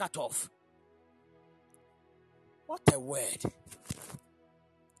 Cut off. What a word.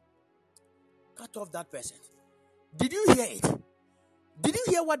 Cut off that person. Did you hear it? Did you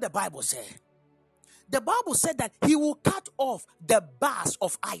hear what the Bible said? The Bible said that he will cut off the bars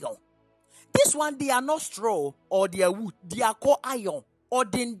of iron. This one, they are not straw or they are wood. They are called iron or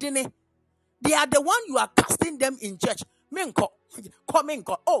dindine. They are the one you are casting them in church. Minko,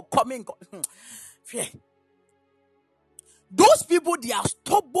 kominko, oh kominko. Those people, they are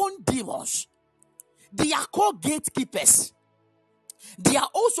stubborn demons. They are called gatekeepers. They are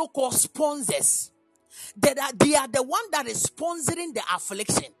also called sponsors. They are the one that is sponsoring the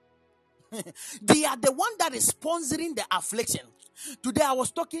affliction. They are the one that is sponsoring the affliction. Today I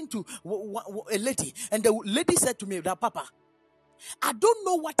was talking to a lady, and the lady said to me that, Papa, I don't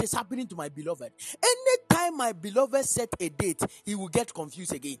know what is happening to my beloved. Anytime my beloved set a date, he will get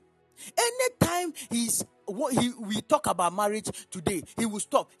confused again. Anytime we talk about marriage today, he will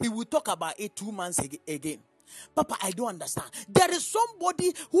stop. He will talk about it 2 months again. Papa, I don't understand. There is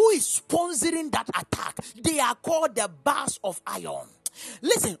somebody who is sponsoring that attack. They are called the bars of iron.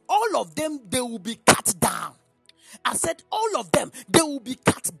 Listen, all of them, they will be cut down. I said all of them, they will be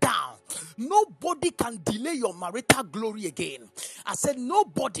cut down. Nobody can delay your marital glory again. I said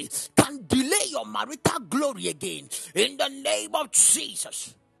nobody can delay your marital glory again. In the name of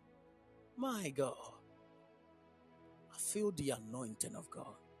Jesus. My God. I feel the anointing of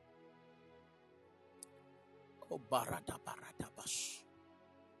God. Oh, barada bash.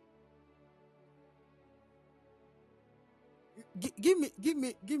 Give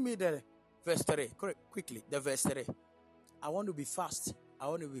me the verse 3. Quickly, the verse 3. I want to be fast.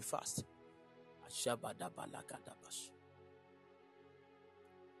 Ashabadabalakadabash.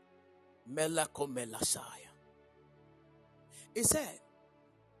 Melakomelasaya. He said,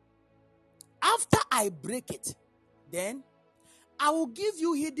 after I break it, then I will give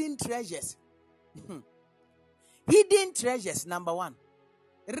you hidden treasures. Hidden treasures, number 1.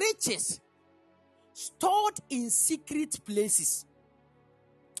 Riches stored in secret places.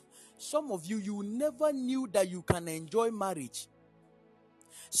 Some of you never knew that you can enjoy marriage.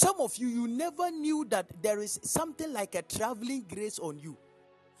 Some of you never knew that there is something like a traveling grace on you.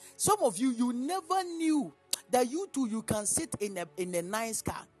 Some of you never knew that you can sit in a nice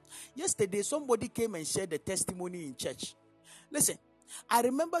car. Yesterday, somebody came and shared a testimony in church. Listen, I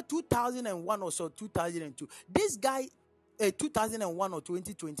remember 2001 or so, 2002. This guy, 2001 or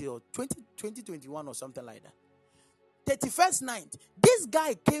 2020 or 2021 or something like that. 31st night, this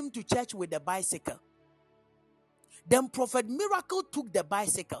guy came to church with a bicycle. Then Prophet Miracle took the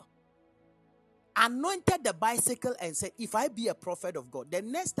bicycle, anointed the bicycle and said, if I be a prophet of God, the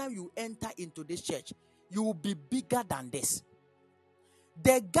next time you enter into this church, you will be bigger than this.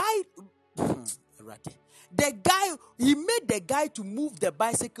 The guy, he made the guy to move the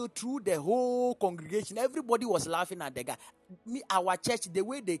bicycle through the whole congregation. Everybody was laughing at the guy. Our church, the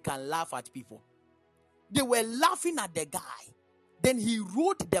way they can laugh at people, they were laughing at the guy. Then he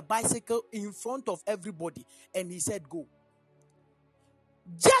rode the bicycle in front of everybody and he said, go.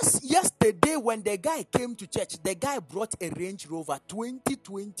 Just yesterday when the guy came to church, the guy brought a Range Rover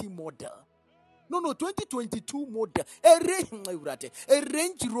 2020 model. No, 2022 model. A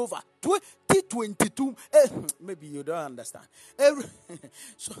Range Rover 2022. Maybe you don't understand.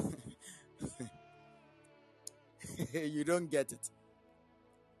 So, you don't get it.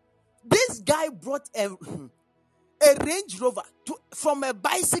 This guy brought a Range Rover from a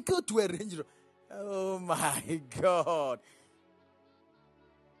bicycle to a Range Rover. Oh my God.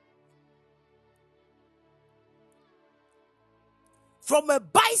 From a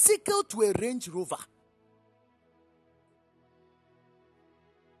bicycle to a Range Rover.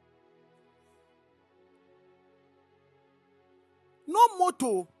 No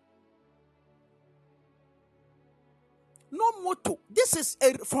motor. No motor. This is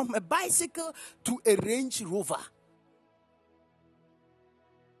from a bicycle to a Range Rover.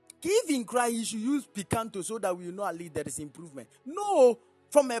 Even cry, you should use Picanto so that we will know at least there is improvement. No,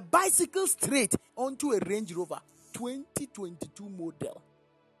 from a bicycle straight onto a Range Rover 2022 model.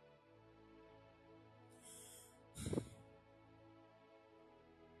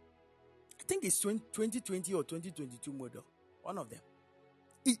 I think it's 2020 or 2022 model. One of them.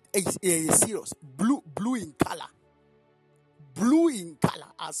 It is serious. Blue in color. Blue in color.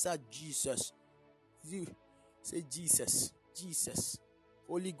 I said Jesus. You say Jesus. Jesus.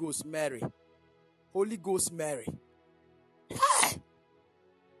 Holy Ghost Mary. Holy Ghost Mary. Hey!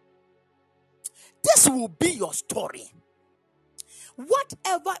 This will be your story.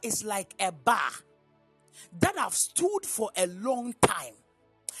 Whatever is like a bar that have stood for a long time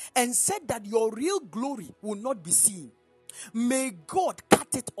and said that your real glory will not be seen, may God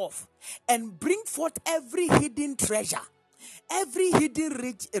cut it off and bring forth every hidden treasure, every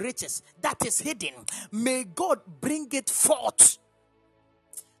hidden riches that is hidden. May God bring it forth.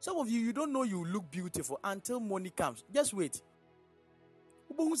 Some of you don't know you look beautiful until money comes. Just wait.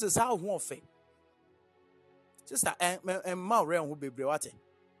 Sister,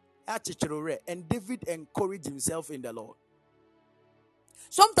 and David encouraged himself in the Lord.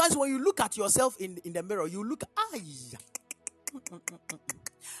 Sometimes when you look at yourself in the mirror, you look,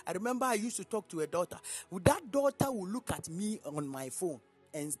 I remember I used to talk to a daughter. That daughter will look at me on my phone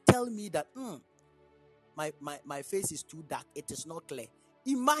and tell me that my face is too dark. It is not clear.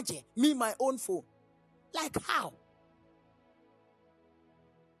 Imagine me, my own phone. Like how?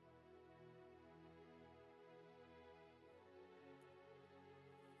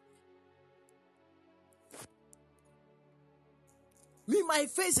 Me, my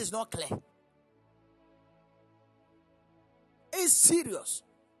face is not clear. It's serious.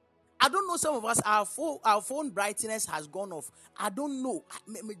 I don't know, some of us, our phone brightness has gone off. I don't know.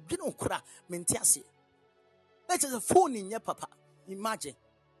 That is a phone in your papa. Imagine.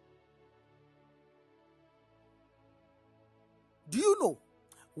 Do you know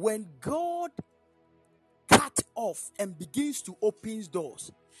when God cut off and begins to open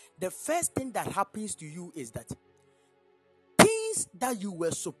doors, the first thing that happens to you is that things that you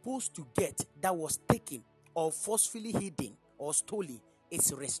were supposed to get that was taken or forcefully hidden or stolen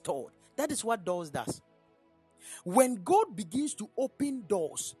is restored. That is what doors does. When God begins to open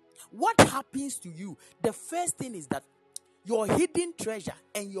doors, what happens to you? The first thing is that your hidden treasure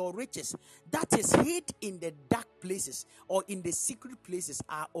and your riches that is hid in the dark places or in the secret places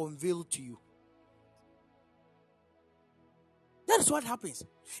are unveiled to you. That is what happens.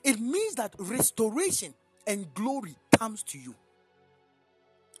 It means that restoration and glory comes to you.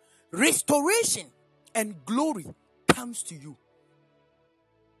 Restoration and glory comes to you.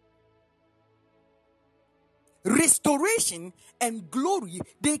 Restoration and glory,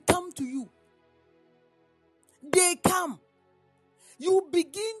 they come to you. They come. You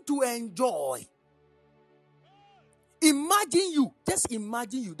begin to enjoy. Imagine you. Just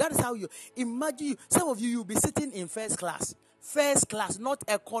imagine you. That is how you imagine you. Some of you will be sitting in first class. First class, not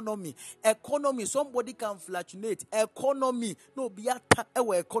economy. Economy, somebody can fluctuate. Economy, no, be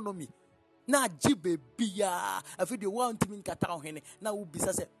our economy. Now, Jibebia, I feel the one to mean Katao Hene. Now, will be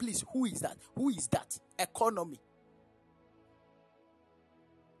say, please, who is that? Who is that? Economy.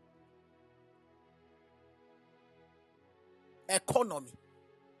 Economy.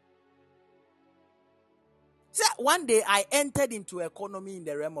 So one day I entered into economy in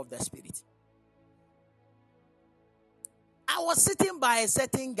the realm of the spirit. I was sitting by a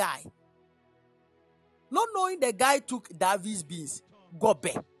certain guy, not knowing the guy took Davies beans.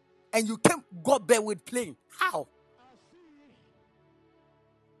 gobe, and you came gobe with plane. How?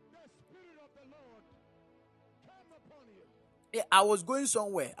 Yeah, I was going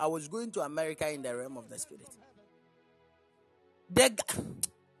somewhere. I was going to America in the realm of the spirit.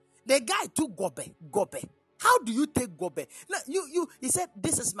 The guy took gobe. How do you take gobe? No, he said,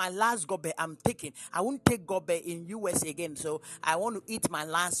 this is my last gobe I'm taking. I won't take gobe in US again. So I want to eat my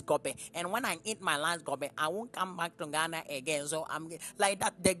last gobe. And when I eat my last gobe, I won't come back to Ghana again. So I'm like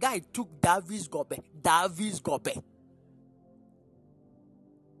that. The guy took Davies gobe.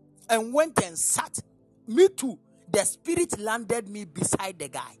 And went and sat. Me too. The spirit landed me beside the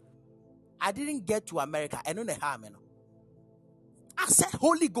guy. I didn't get to America. I don't know how, man. I said,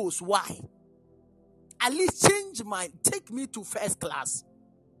 Holy Ghost, why? At least take me to first class.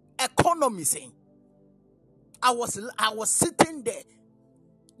 Economy saying. I was sitting there,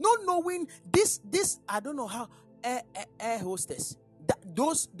 not knowing this, I don't know how, air hostess. A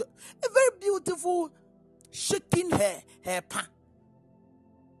very beautiful, shaking her pan.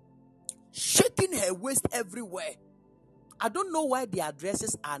 Shaking her waist everywhere. I don't know why their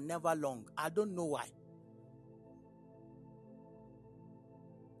dresses are never long. I don't know why.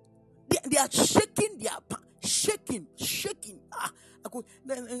 They are shaking their shaking.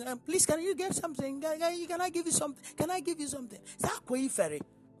 Please, can you get something? Can I give you something? Can I give you something? That quay ferry.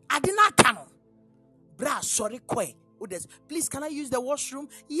 I did not come. Bra, sorry, quay. Please, can I use the washroom?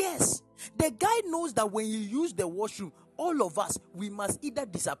 Yes. The guy knows that when you use the washroom, all of us, we must either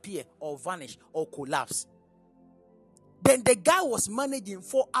disappear or vanish or collapse. Then the guy was managing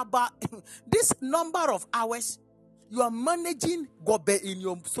for about this number of hours. You are managing gobe in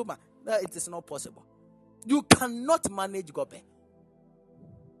your stomach. It is not possible. You cannot manage gobe.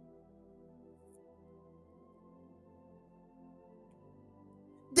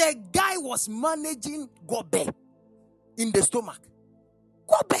 The guy was managing gobe in the stomach.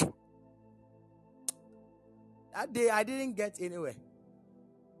 Gobe. That day I didn't get anywhere.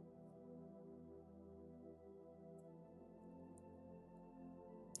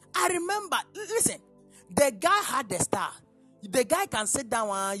 I remember, listen, the guy had the star. The guy can sit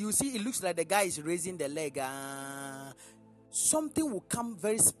down, you see, it looks like the guy is raising the leg. Something will come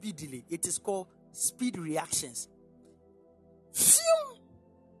very speedily. It is called speed reactions. Phew!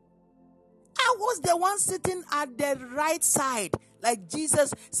 I was the one sitting at the right side, like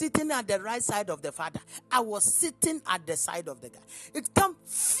Jesus sitting at the right side of the Father. I was sitting at the side of the guy. It come,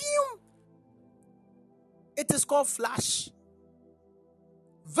 phew! It is called flash.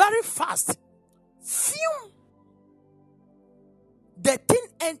 Very fast. Phew! The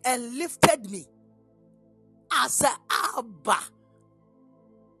thing and lifted me. I said, Abba.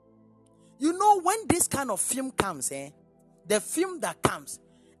 You know, when this kind of film comes, the film that comes,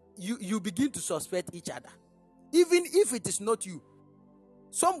 you begin to suspect each other. Even if it is not you,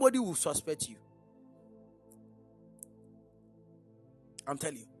 somebody will suspect you. I'm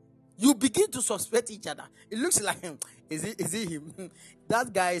telling you. You begin to suspect each other. It looks like him. Is it him?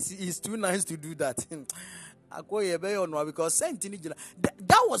 That guy is too nice to do that. Because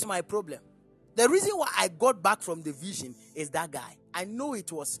that was my problem. The reason why I got back from the vision is that guy. I know it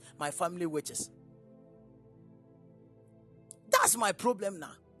was my family witches. That's my problem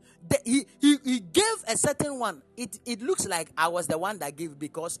now. He gave a certain one. It looks like I was the one that gave,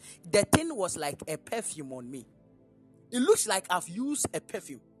 because the thing was like a perfume on me. It looks like I've used a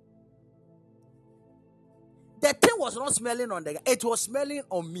perfume. The thing was not smelling on the guy. It was smelling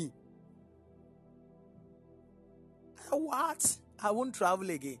on me. What? I won't travel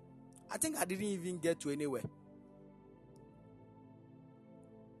again. I think I didn't even get to anywhere.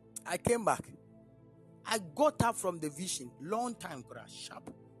 I came back. I got up from the vision. Long time,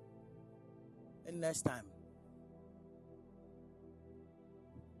 sharp. And next time.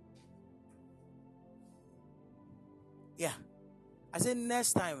 Yeah. I said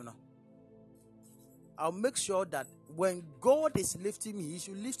next time, I'll make sure that when God is lifting me, He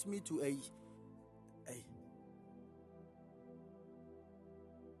should lift me to a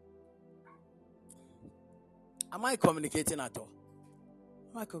Am I communicating at all?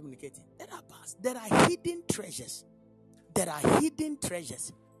 Am I communicating? There are hidden treasures. There are hidden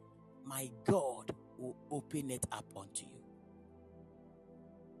treasures. My God will open it up unto you.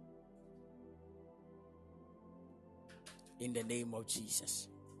 In the name of Jesus.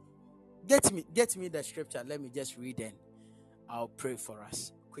 Get me the scripture. Let me just read it. I'll pray for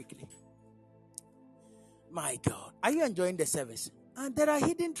us quickly. My God. Are you enjoying the service? And there are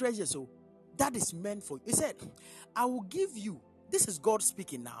hidden treasures. So that is meant for you. He said, I will give you. This is God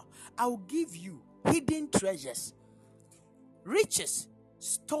speaking now. I will give you hidden treasures. Riches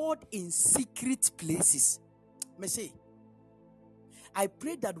stored in secret places. Me say, I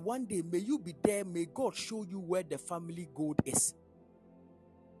pray that one day may you be there, may God show you where the family gold is.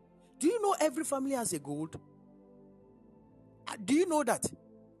 Do you know every family has a gold? Do you know that?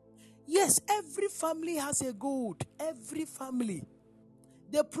 Yes, every family has a gold. Every family.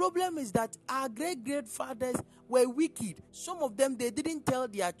 The problem is that our great-grandfathers were wicked. Some of them, they didn't tell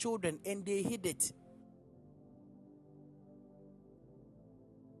their children and they hid it.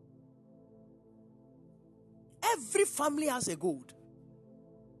 Every family has a gold.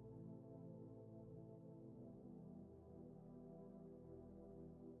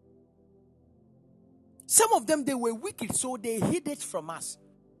 Some of them, they were wicked, so they hid it from us.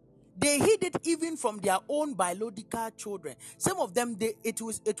 They hid it even from their own biological children. Some of them, it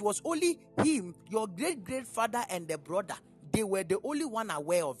was only him, your great-grandfather and the brother. They were the only one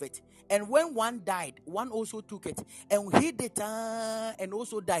aware of it. And when one died, one also took it and hid it and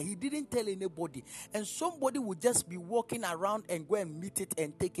also died. He didn't tell anybody. And somebody would just be walking around and go and meet it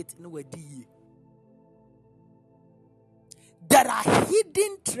and take it. There are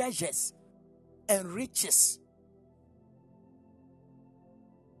hidden treasures and riches.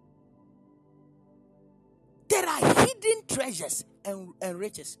 There are hidden treasures and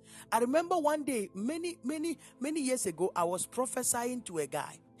riches. I remember one day, many years ago, I was prophesying to a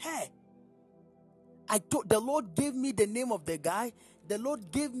guy. Hey, the Lord gave me the name of the guy. The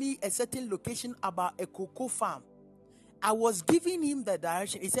Lord gave me a certain location about a cocoa farm. I was giving him the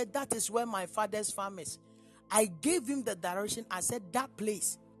direction. He said, that is where my father's farm is. I gave him the direction. I said, that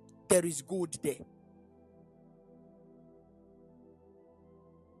place, there is gold there.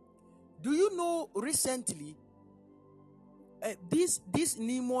 Do you know recently, these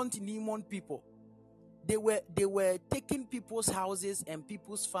Niemont people, they were taking people's houses and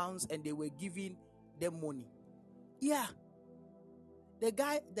people's farms and they were giving them money. Yeah. The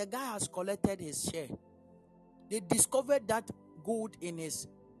guy has collected his share. They discovered that gold in his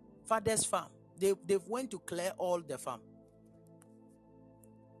father's farm. They went to clear all the farm.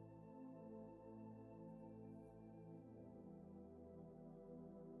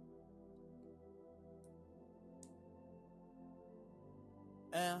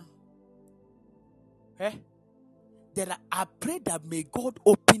 I pray that may God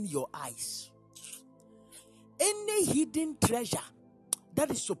open your eyes. Any hidden treasure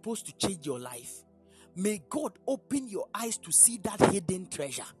that is supposed to change your life, may God open your eyes to see that hidden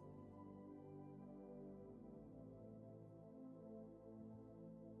treasure.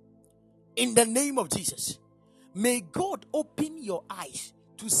 In the name of Jesus, may God open your eyes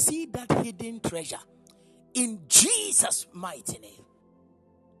to see that hidden treasure. In Jesus' mighty name.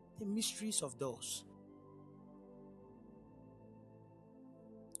 The mysteries of those.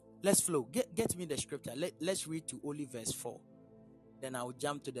 Let's flow. Get me the scripture. Let's read to only verse 4. Then I'll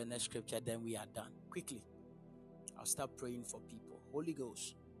jump to the next scripture. Then we are done. Quickly. I'll start praying for people. Holy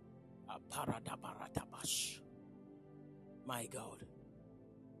Ghost. My God.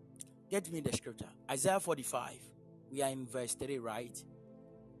 Get me the scripture. Isaiah 45. We are in verse 3, right?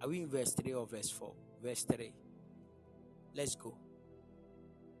 Are we in verse 3 or verse 4? Verse 3. Let's go.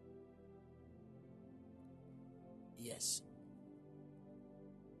 Yes.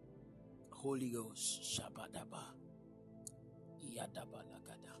 Holy Ghost. Shabadaba.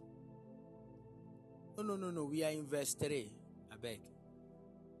 Yadabalagada. No. We are in verse 3. I beg.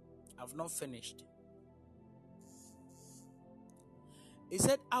 I've not finished. He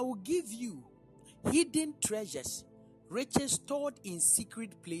said, I will give you hidden treasures, riches stored in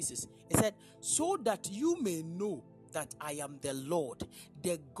secret places. He said, so that you may know that I am the Lord,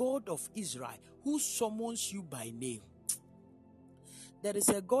 the God of Israel, who summons you by name. There is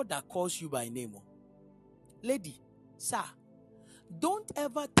a God that calls you by name. Lady, sir, don't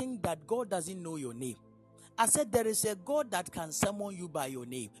ever think that God doesn't know your name. I said there is a God that can summon you by your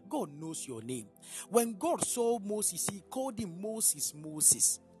name. God knows your name. When God saw Moses, he called him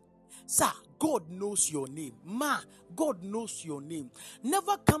Moses. Sir, God knows your name. Ma, God knows your name.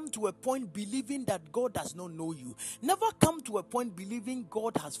 Never come to a point believing that God does not know you. Never come to a point believing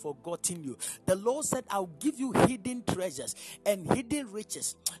God has forgotten you. The Lord said, I'll give you hidden treasures and hidden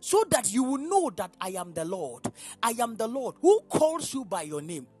riches so that you will know that I am the Lord. I am the Lord who calls you by your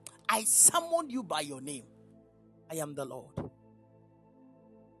name. I summon you by your name. I am the Lord.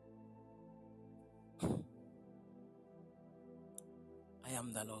 I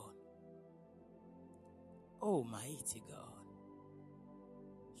am the Lord. Oh, mighty God.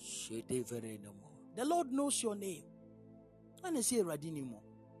 The Lord knows your name. And I say Radinimo.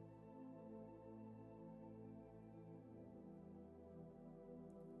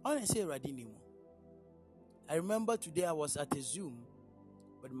 I say Radinimo. I remember today I was at a Zoom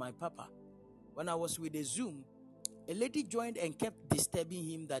with my papa. When I was with a Zoom, A lady joined and kept disturbing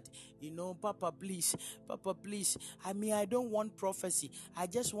him that, Papa, please, I don't want prophecy. I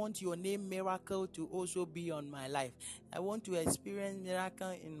just want your name miracle to also be on my life. I want to experience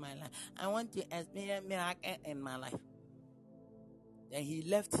miracle in my life. I want to experience miracle in my life. Then he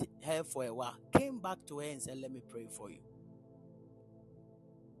left her for a while, came back to her and said, let me pray for you.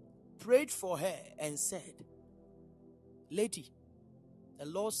 Prayed for her and said, lady, the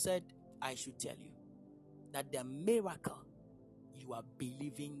Lord said I should tell you that the miracle you are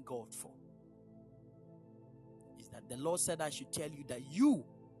believing God for is that the Lord said I should tell you that you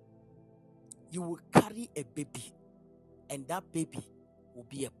will carry a baby, and that baby will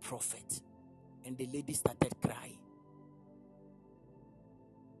be a prophet. And the lady started crying.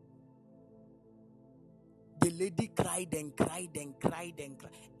 The lady cried and cried and cried and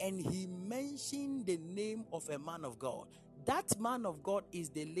cried. And he mentioned the name of a man of God. That man of God is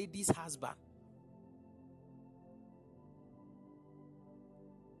the lady's husband.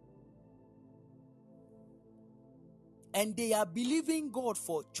 And they are believing God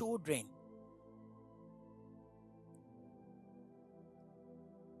for children.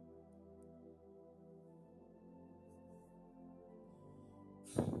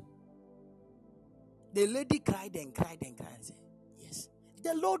 The lady cried and cried and cried and said, yes,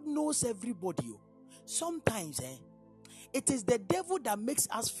 the Lord knows everybody. Sometimes it is the devil that makes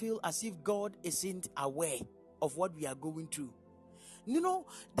us feel as if God isn't aware of what we are going through.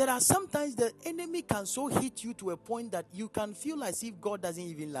 There are sometimes the enemy can so hit you to a point that you can feel as if God doesn't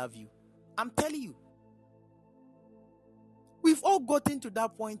even love you. I'm telling you. We've all gotten to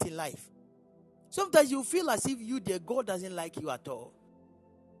that point in life. Sometimes you feel as if God doesn't like you at all.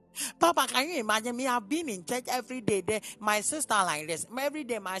 Papa, can you imagine me? I've been in church every day. My sister like this. Every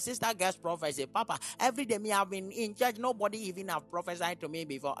day my sister gets prophecy. Papa, every day me I've been in church. Nobody even have prophesied to me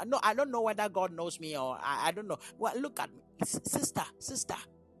before. No, I don't know whether God knows me or I don't know. Well, look at me. Sister.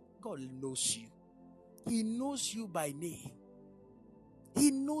 God knows you. He knows you by name.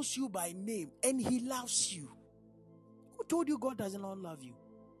 He knows you by name and he loves you. Who told you God does not love you?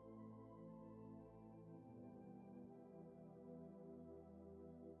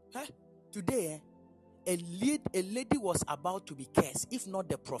 Today, a lady was about to be cursed, if not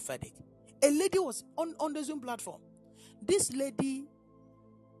the prophetic. A lady was on the Zoom platform. This lady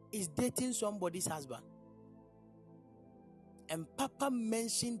is dating somebody's husband. And Papa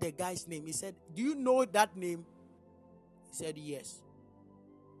mentioned the guy's name. He said, do you know that name? He said, yes.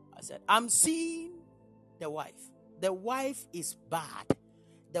 I said, I'm seeing the wife. The wife is bad.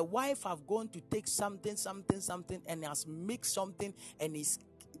 The wife have gone to take something, and has mixed something, and is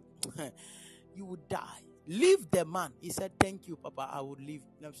you would die. Leave the man. He said, thank you, Papa, I would leave.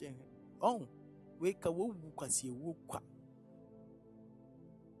 You know what I'm saying? Oh,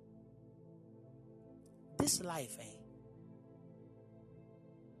 this life,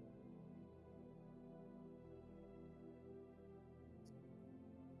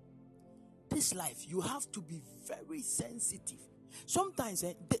 this life, you have to be very sensitive. Sometimes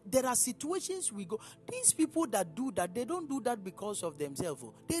there are situations we go. These people that do that, they don't do that because of themselves.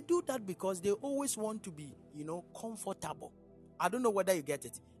 They do that because they always want to be, comfortable. I don't know whether you get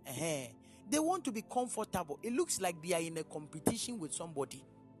it. They want to be comfortable. It looks like they are in a competition with somebody.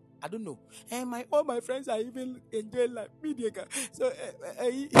 I don't know. And all my friends are even enjoying like media. So,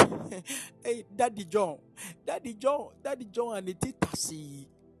 hey, Daddy John, and the Titasi.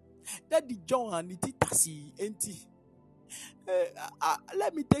 Daddy John and the Titasi, auntie.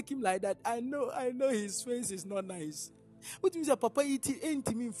 Let me take him like that. I know his face is not nice. What means Papa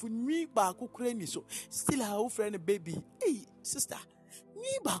ain't me for me back Ukraine so still our friend baby. Hey sister,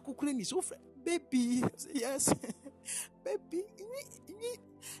 me back Ukraine so friend baby. Yes, baby.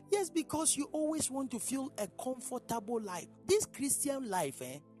 Yes, because you always want to feel a comfortable life. This Christian life,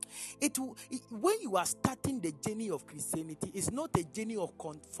 when you are starting the journey of Christianity, it's not a journey of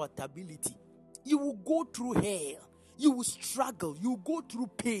comfortability. You will go through hell. You will struggle. You will go through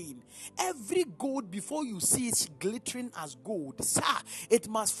pain. Every gold, before you see it glittering as gold, sir, it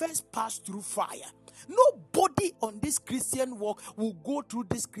must first pass through fire. Nobody on this Christian walk will go through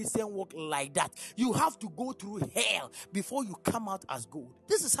this Christian walk like that. You have to go through hell before you come out as gold.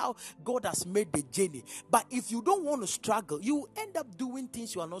 This is how God has made the journey. But if you don't want to struggle, you will end up doing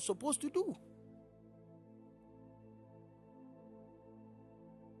things you are not supposed to do.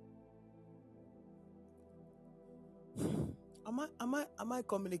 Am I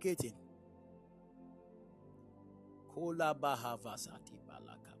communicating?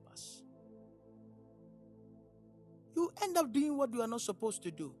 You end up doing what you are not supposed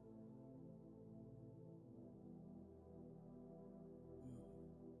to do.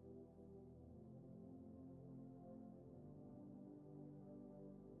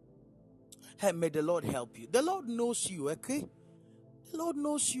 Hey, may the Lord help you. The Lord knows you, okay? The Lord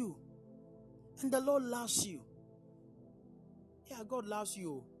knows you. And the Lord loves you. Yeah, God loves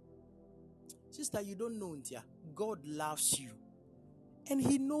you. Sister, you don't know it, yeah? God loves you. And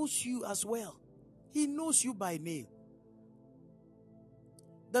He knows you as well. He knows you by name.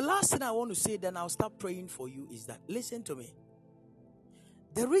 The last thing I want to say, then I'll start praying for you, is that, listen to me.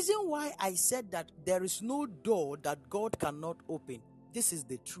 The reason why I said that there is no door that God cannot open, this is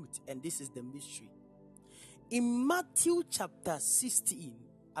the truth and this is the mystery. In Matthew chapter 16,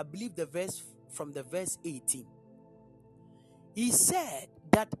 I believe from the verse 18, He said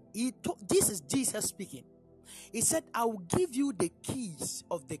that this is Jesus speaking. He said, I will give you the keys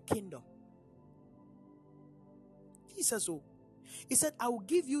of the kingdom. He said so. He said, I will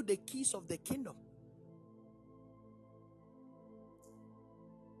give you the keys of the kingdom.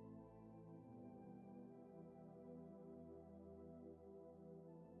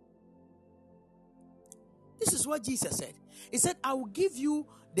 This is what Jesus said. He said, I will give you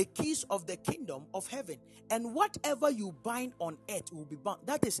the keys of the kingdom of heaven, and whatever you bind on earth will be bound.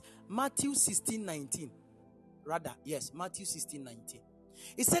 That is Matthew 16:19. Rather, yes, Matthew 16:19.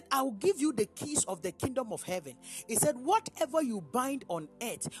 He said, I will give you the keys of the kingdom of heaven. He said, whatever you bind on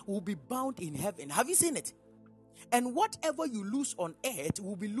earth will be bound in heaven. Have you seen it? And whatever you lose on earth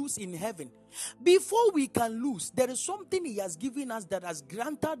will be loose in heaven. Before we can lose, there is something He has given us that has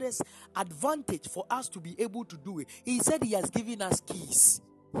granted us advantage for us to be able to do it. He said He has given us keys.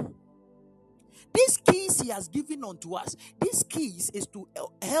 These keys He has given unto us. These keys is to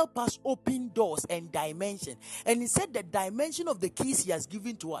help us open doors and dimension. And He said the dimension of the keys He has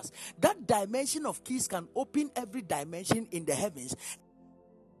given to us, that dimension of keys can open every dimension in the heavens.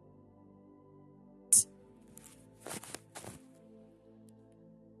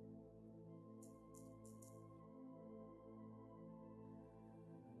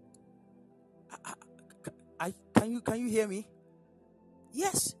 Can you hear me?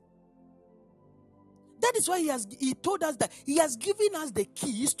 Yes. That is why he told us that He has given us the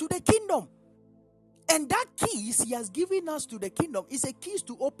keys to the kingdom. And that keys He has given us to the kingdom is a keys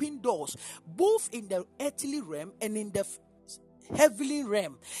to open doors, both in the earthly realm and in the heavenly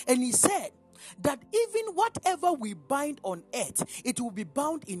realm. And He said that even whatever we bind on earth, it will be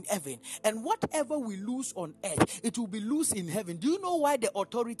bound in heaven. And whatever we lose on earth, it will be loose in heaven. Do you know why the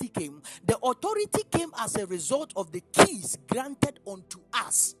authority came? The authority came as a result of the keys granted unto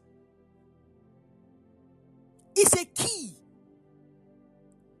us. It's a key.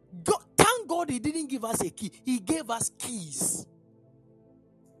 Thank God He didn't give us a key. He gave us keys.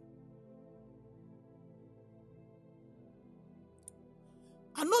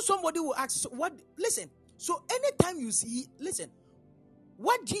 I know somebody will ask, what? Listen, so anytime you see, listen,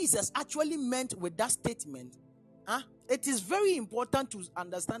 what Jesus actually meant with that statement, it is very important to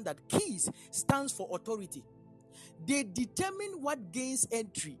understand that keys stands for authority. They determine what gains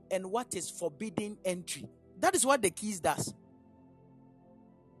entry and what is forbidden entry. That is what the keys does.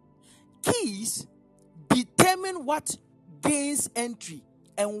 Keys determine what gains entry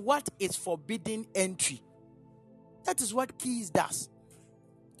and what is forbidden entry. That is what keys does.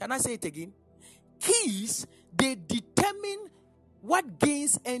 Can I say it again? Keys, they determine what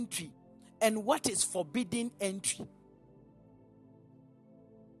gains entry and what is forbidden entry.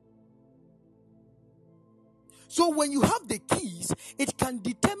 So when you have the keys, it can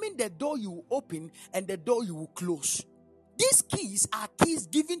determine the door you will open and the door you will close. These keys are keys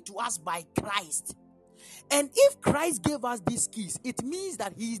given to us by Christ. And if Christ gave us these keys, it means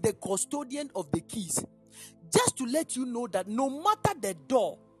that He is the custodian of the keys. Just to let you know that no matter the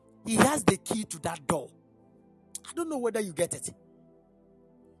door, He has the key to that door. I don't know whether you get it.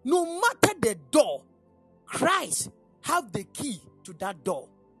 No matter the door, Christ have the key to that door.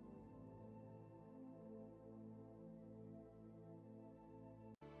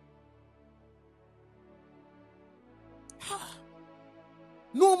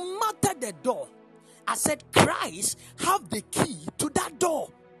 No matter the door, I said Christ have the key to that door.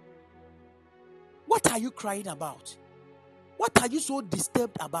 What are you crying about? What are you so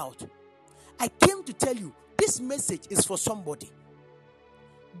disturbed about? I came to tell you, this message is for somebody.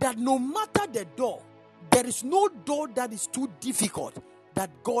 That no matter the door, there is no door that is too difficult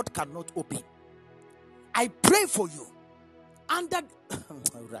that God cannot open. I pray for you.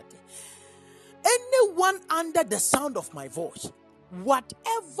 Anyone under the sound of my voice,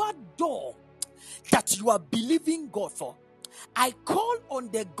 whatever door that you are believing God for, I call on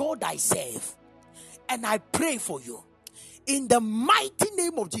the God I serve and I pray for you. In the mighty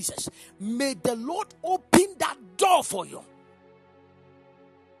name of Jesus, may the Lord open that door for you.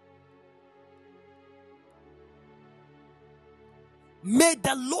 May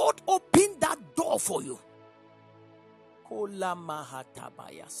the Lord open that door for you.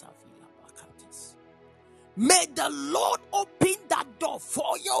 May the Lord open that door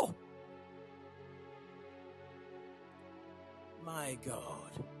for you. My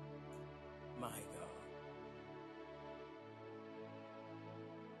God. My God.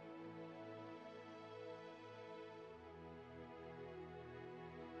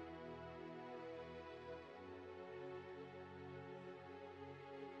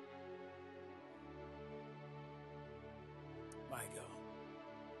 My God.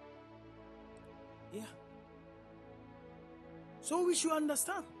 Yeah. So we should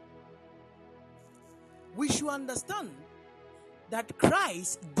understand. We should understand that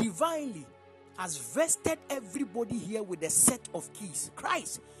Christ divinely has vested everybody here with a set of keys.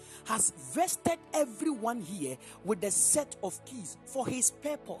 Christ has vested everyone here with a set of keys for his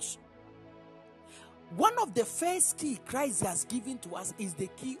purpose. One of the first key Christ has given to us is the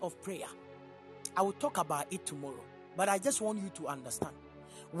key of prayer. I will talk about it tomorrow, but I just want you to understand.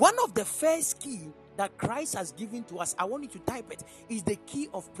 One of the first key that Christ has given to us, I want you to type it, is the key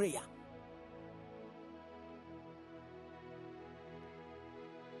of prayer.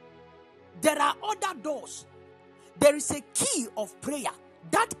 There are other doors. There is a key of prayer.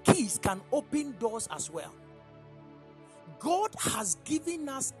 That keys can open doors as well. God has given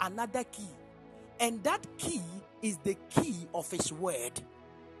us another key, and that key is the key of his word.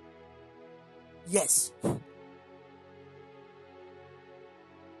 Yes.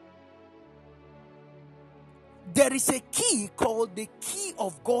 There is a key called the key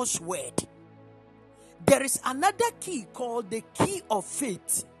of God's word. There is another key called the key of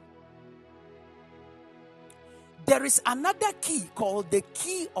faith. There is another key called the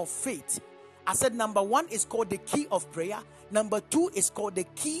key of faith. I said number 1 is called the key of prayer. Number 2 is called the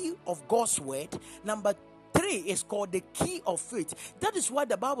key of God's word. Number 3 is called the key of faith. That is why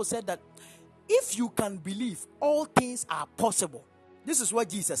the Bible said that if you can believe, all things are possible. This is what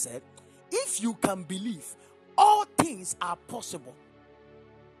Jesus said. If you can believe, all things are possible.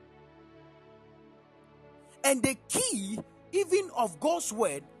 And the key even of God's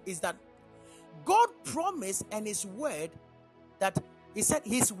word is that God promised and his word that he said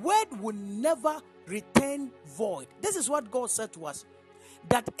his word will never return void. This is what God said to us,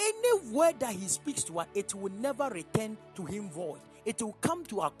 that any word that he speaks to us, it will never return to him void. It will come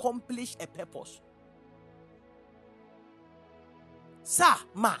to accomplish a purpose. Sir,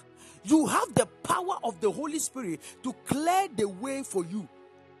 ma, you have the power of the Holy Spirit to clear the way for you.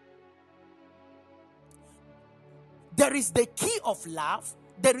 There is the key of love.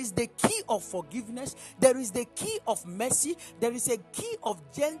 There is the key of forgiveness. There is the key of mercy. There is a key of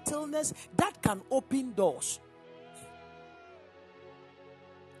gentleness that can open doors.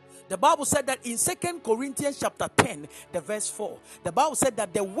 The Bible said that in 2 Corinthians chapter 10, the verse 4, the Bible said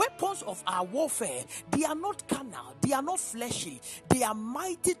that the weapons of our warfare, they are not carnal, they are not fleshy, they are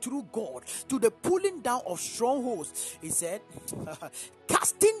mighty through God to the pulling down of strongholds. He said,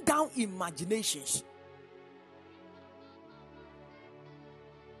 casting down imaginations.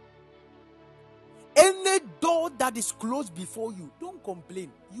 Any door that is closed before you, don't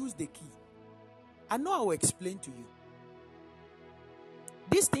complain. Use the key. I know I will explain to you.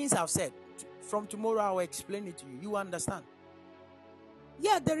 These things I've said, from tomorrow I will explain it to you. You understand?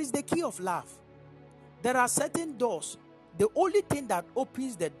 Yeah, there is the key of love. There are certain doors. The only thing that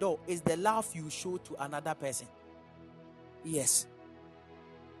opens the door is the love you show to another person. Yes.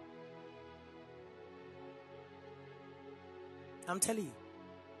 I'm telling you.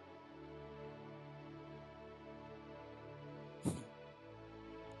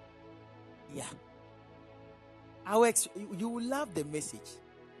 Yeah. You will love the message.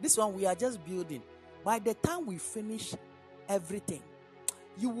 This one we are just building. By the time we finish everything,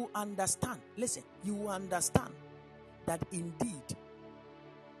 you will understand. Listen, you will understand that indeed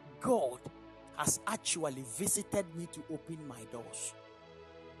God has actually visited me to open my doors.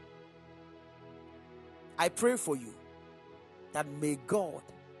 I pray for you that may God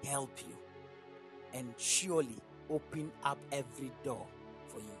help you and surely open up every door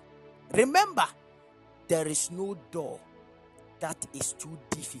for you. Remember, there is no door that is too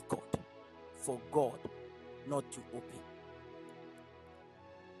difficult for God not to open.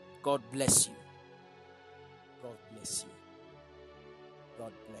 God bless you. God bless you.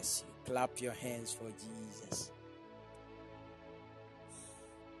 God bless you. Clap your hands for Jesus.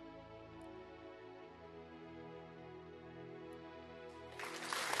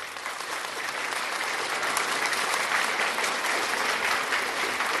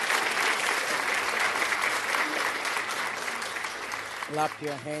 Clap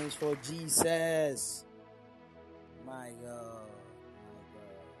your hands for Jesus. My God.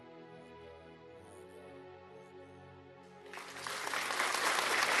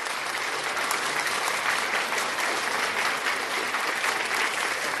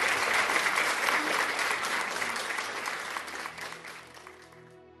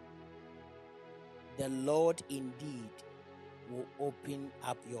 the Lord indeed will open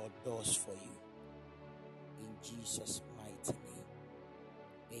up your doors for you. In Jesus' mighty name.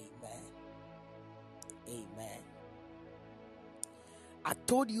 Amen. Amen. I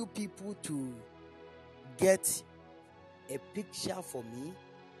told you people to get a picture for me,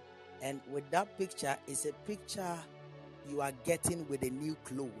 and with that picture is a picture you are getting with a new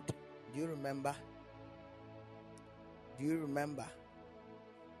clothes. Do you remember? Do you remember?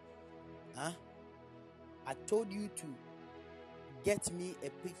 Huh? I told you to get me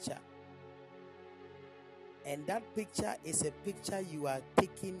a picture, and that picture is a picture you are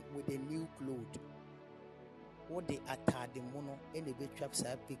taking with a new clothes. What they attach the mono in the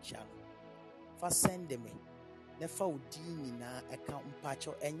picture. First send them. Nefa udini na account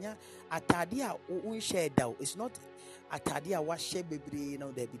mpacho enya atade a won share da. It's not atade a wa share bebre na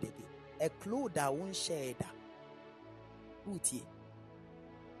debi. A cloth that won share da. Uti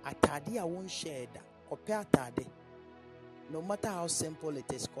atade a won share da. Kope atade. No matter how simple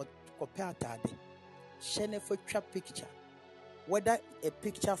it is, kope atade. Share nefa twa picture. Whether a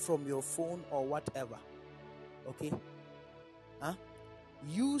picture from your phone or whatever. Okay? Huh?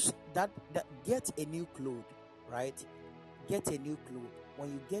 Use that get a new cloth. Right? Get a new cloth. When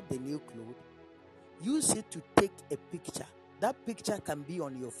you get the new cloth, use it to take a picture. That picture can be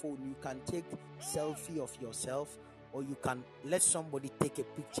on your phone. You can take selfie of yourself, or you can let somebody take a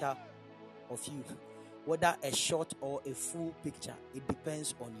picture of you, whether a short or a full picture. It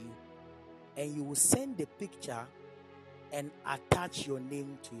depends on you. And you will send the picture and attach your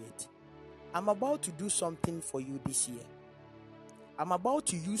name to it. I'm about to do something for you this year. I'm about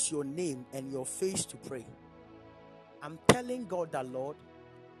to use your name and your face to pray. I'm telling God that, Lord,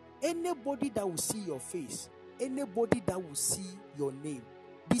 anybody that will see your face, anybody that will see your name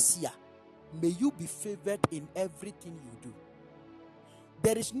this year, may you be favored in everything you do.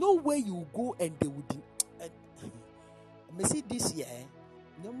 There is no way you go and they would. Me see this year,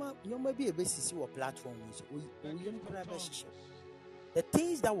 you may be a basis or platform. The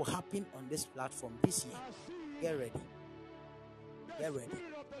things that will happen on this platform this year, get ready. Get ready.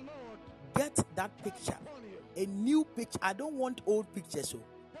 Get that picture. A new picture. I don't want old pictures. So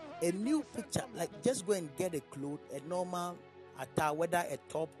a new picture, like just go and get a cloth, a normal attire, whether a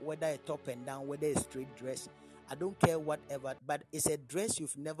top and down, whether a straight dress. I don't care whatever, but it's a dress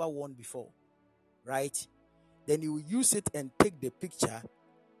you've never worn before, right? Then you use it and take the picture.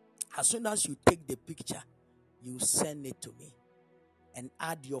 As soon as you take the picture, you send it to me and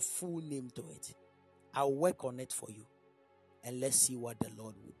add your full name to it. I'll work on it for you, and let's see what the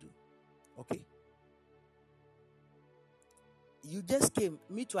Lord will do. Okay? You just came.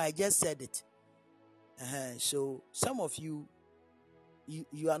 Me too, I just said it. So some of you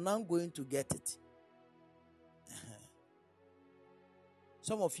are now going to get it.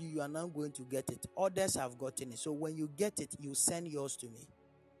 Some of you are now going to get it. Others have gotten it. So when you get it, you send yours to me.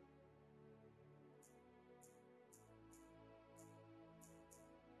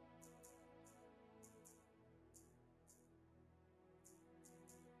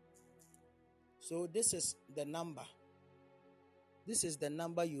 So this is the number. This is the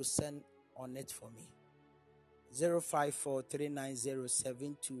number you send on it for me.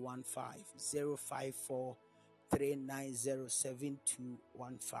 054-390-7215. 054-390-7215.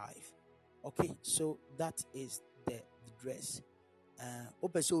 Okay, so that is the dress.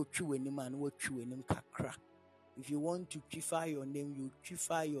 If you want to prefer your name, you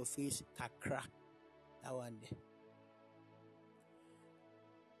prefer your face kakra. That one there.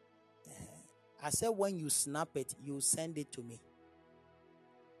 I said when you snap it, you send it to me.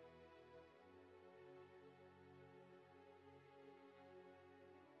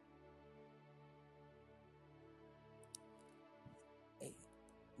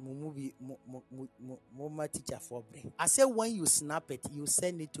 I said when you snap it, you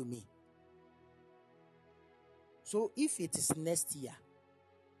send it to me. So if it is next year,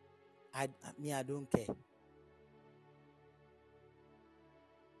 I don't care.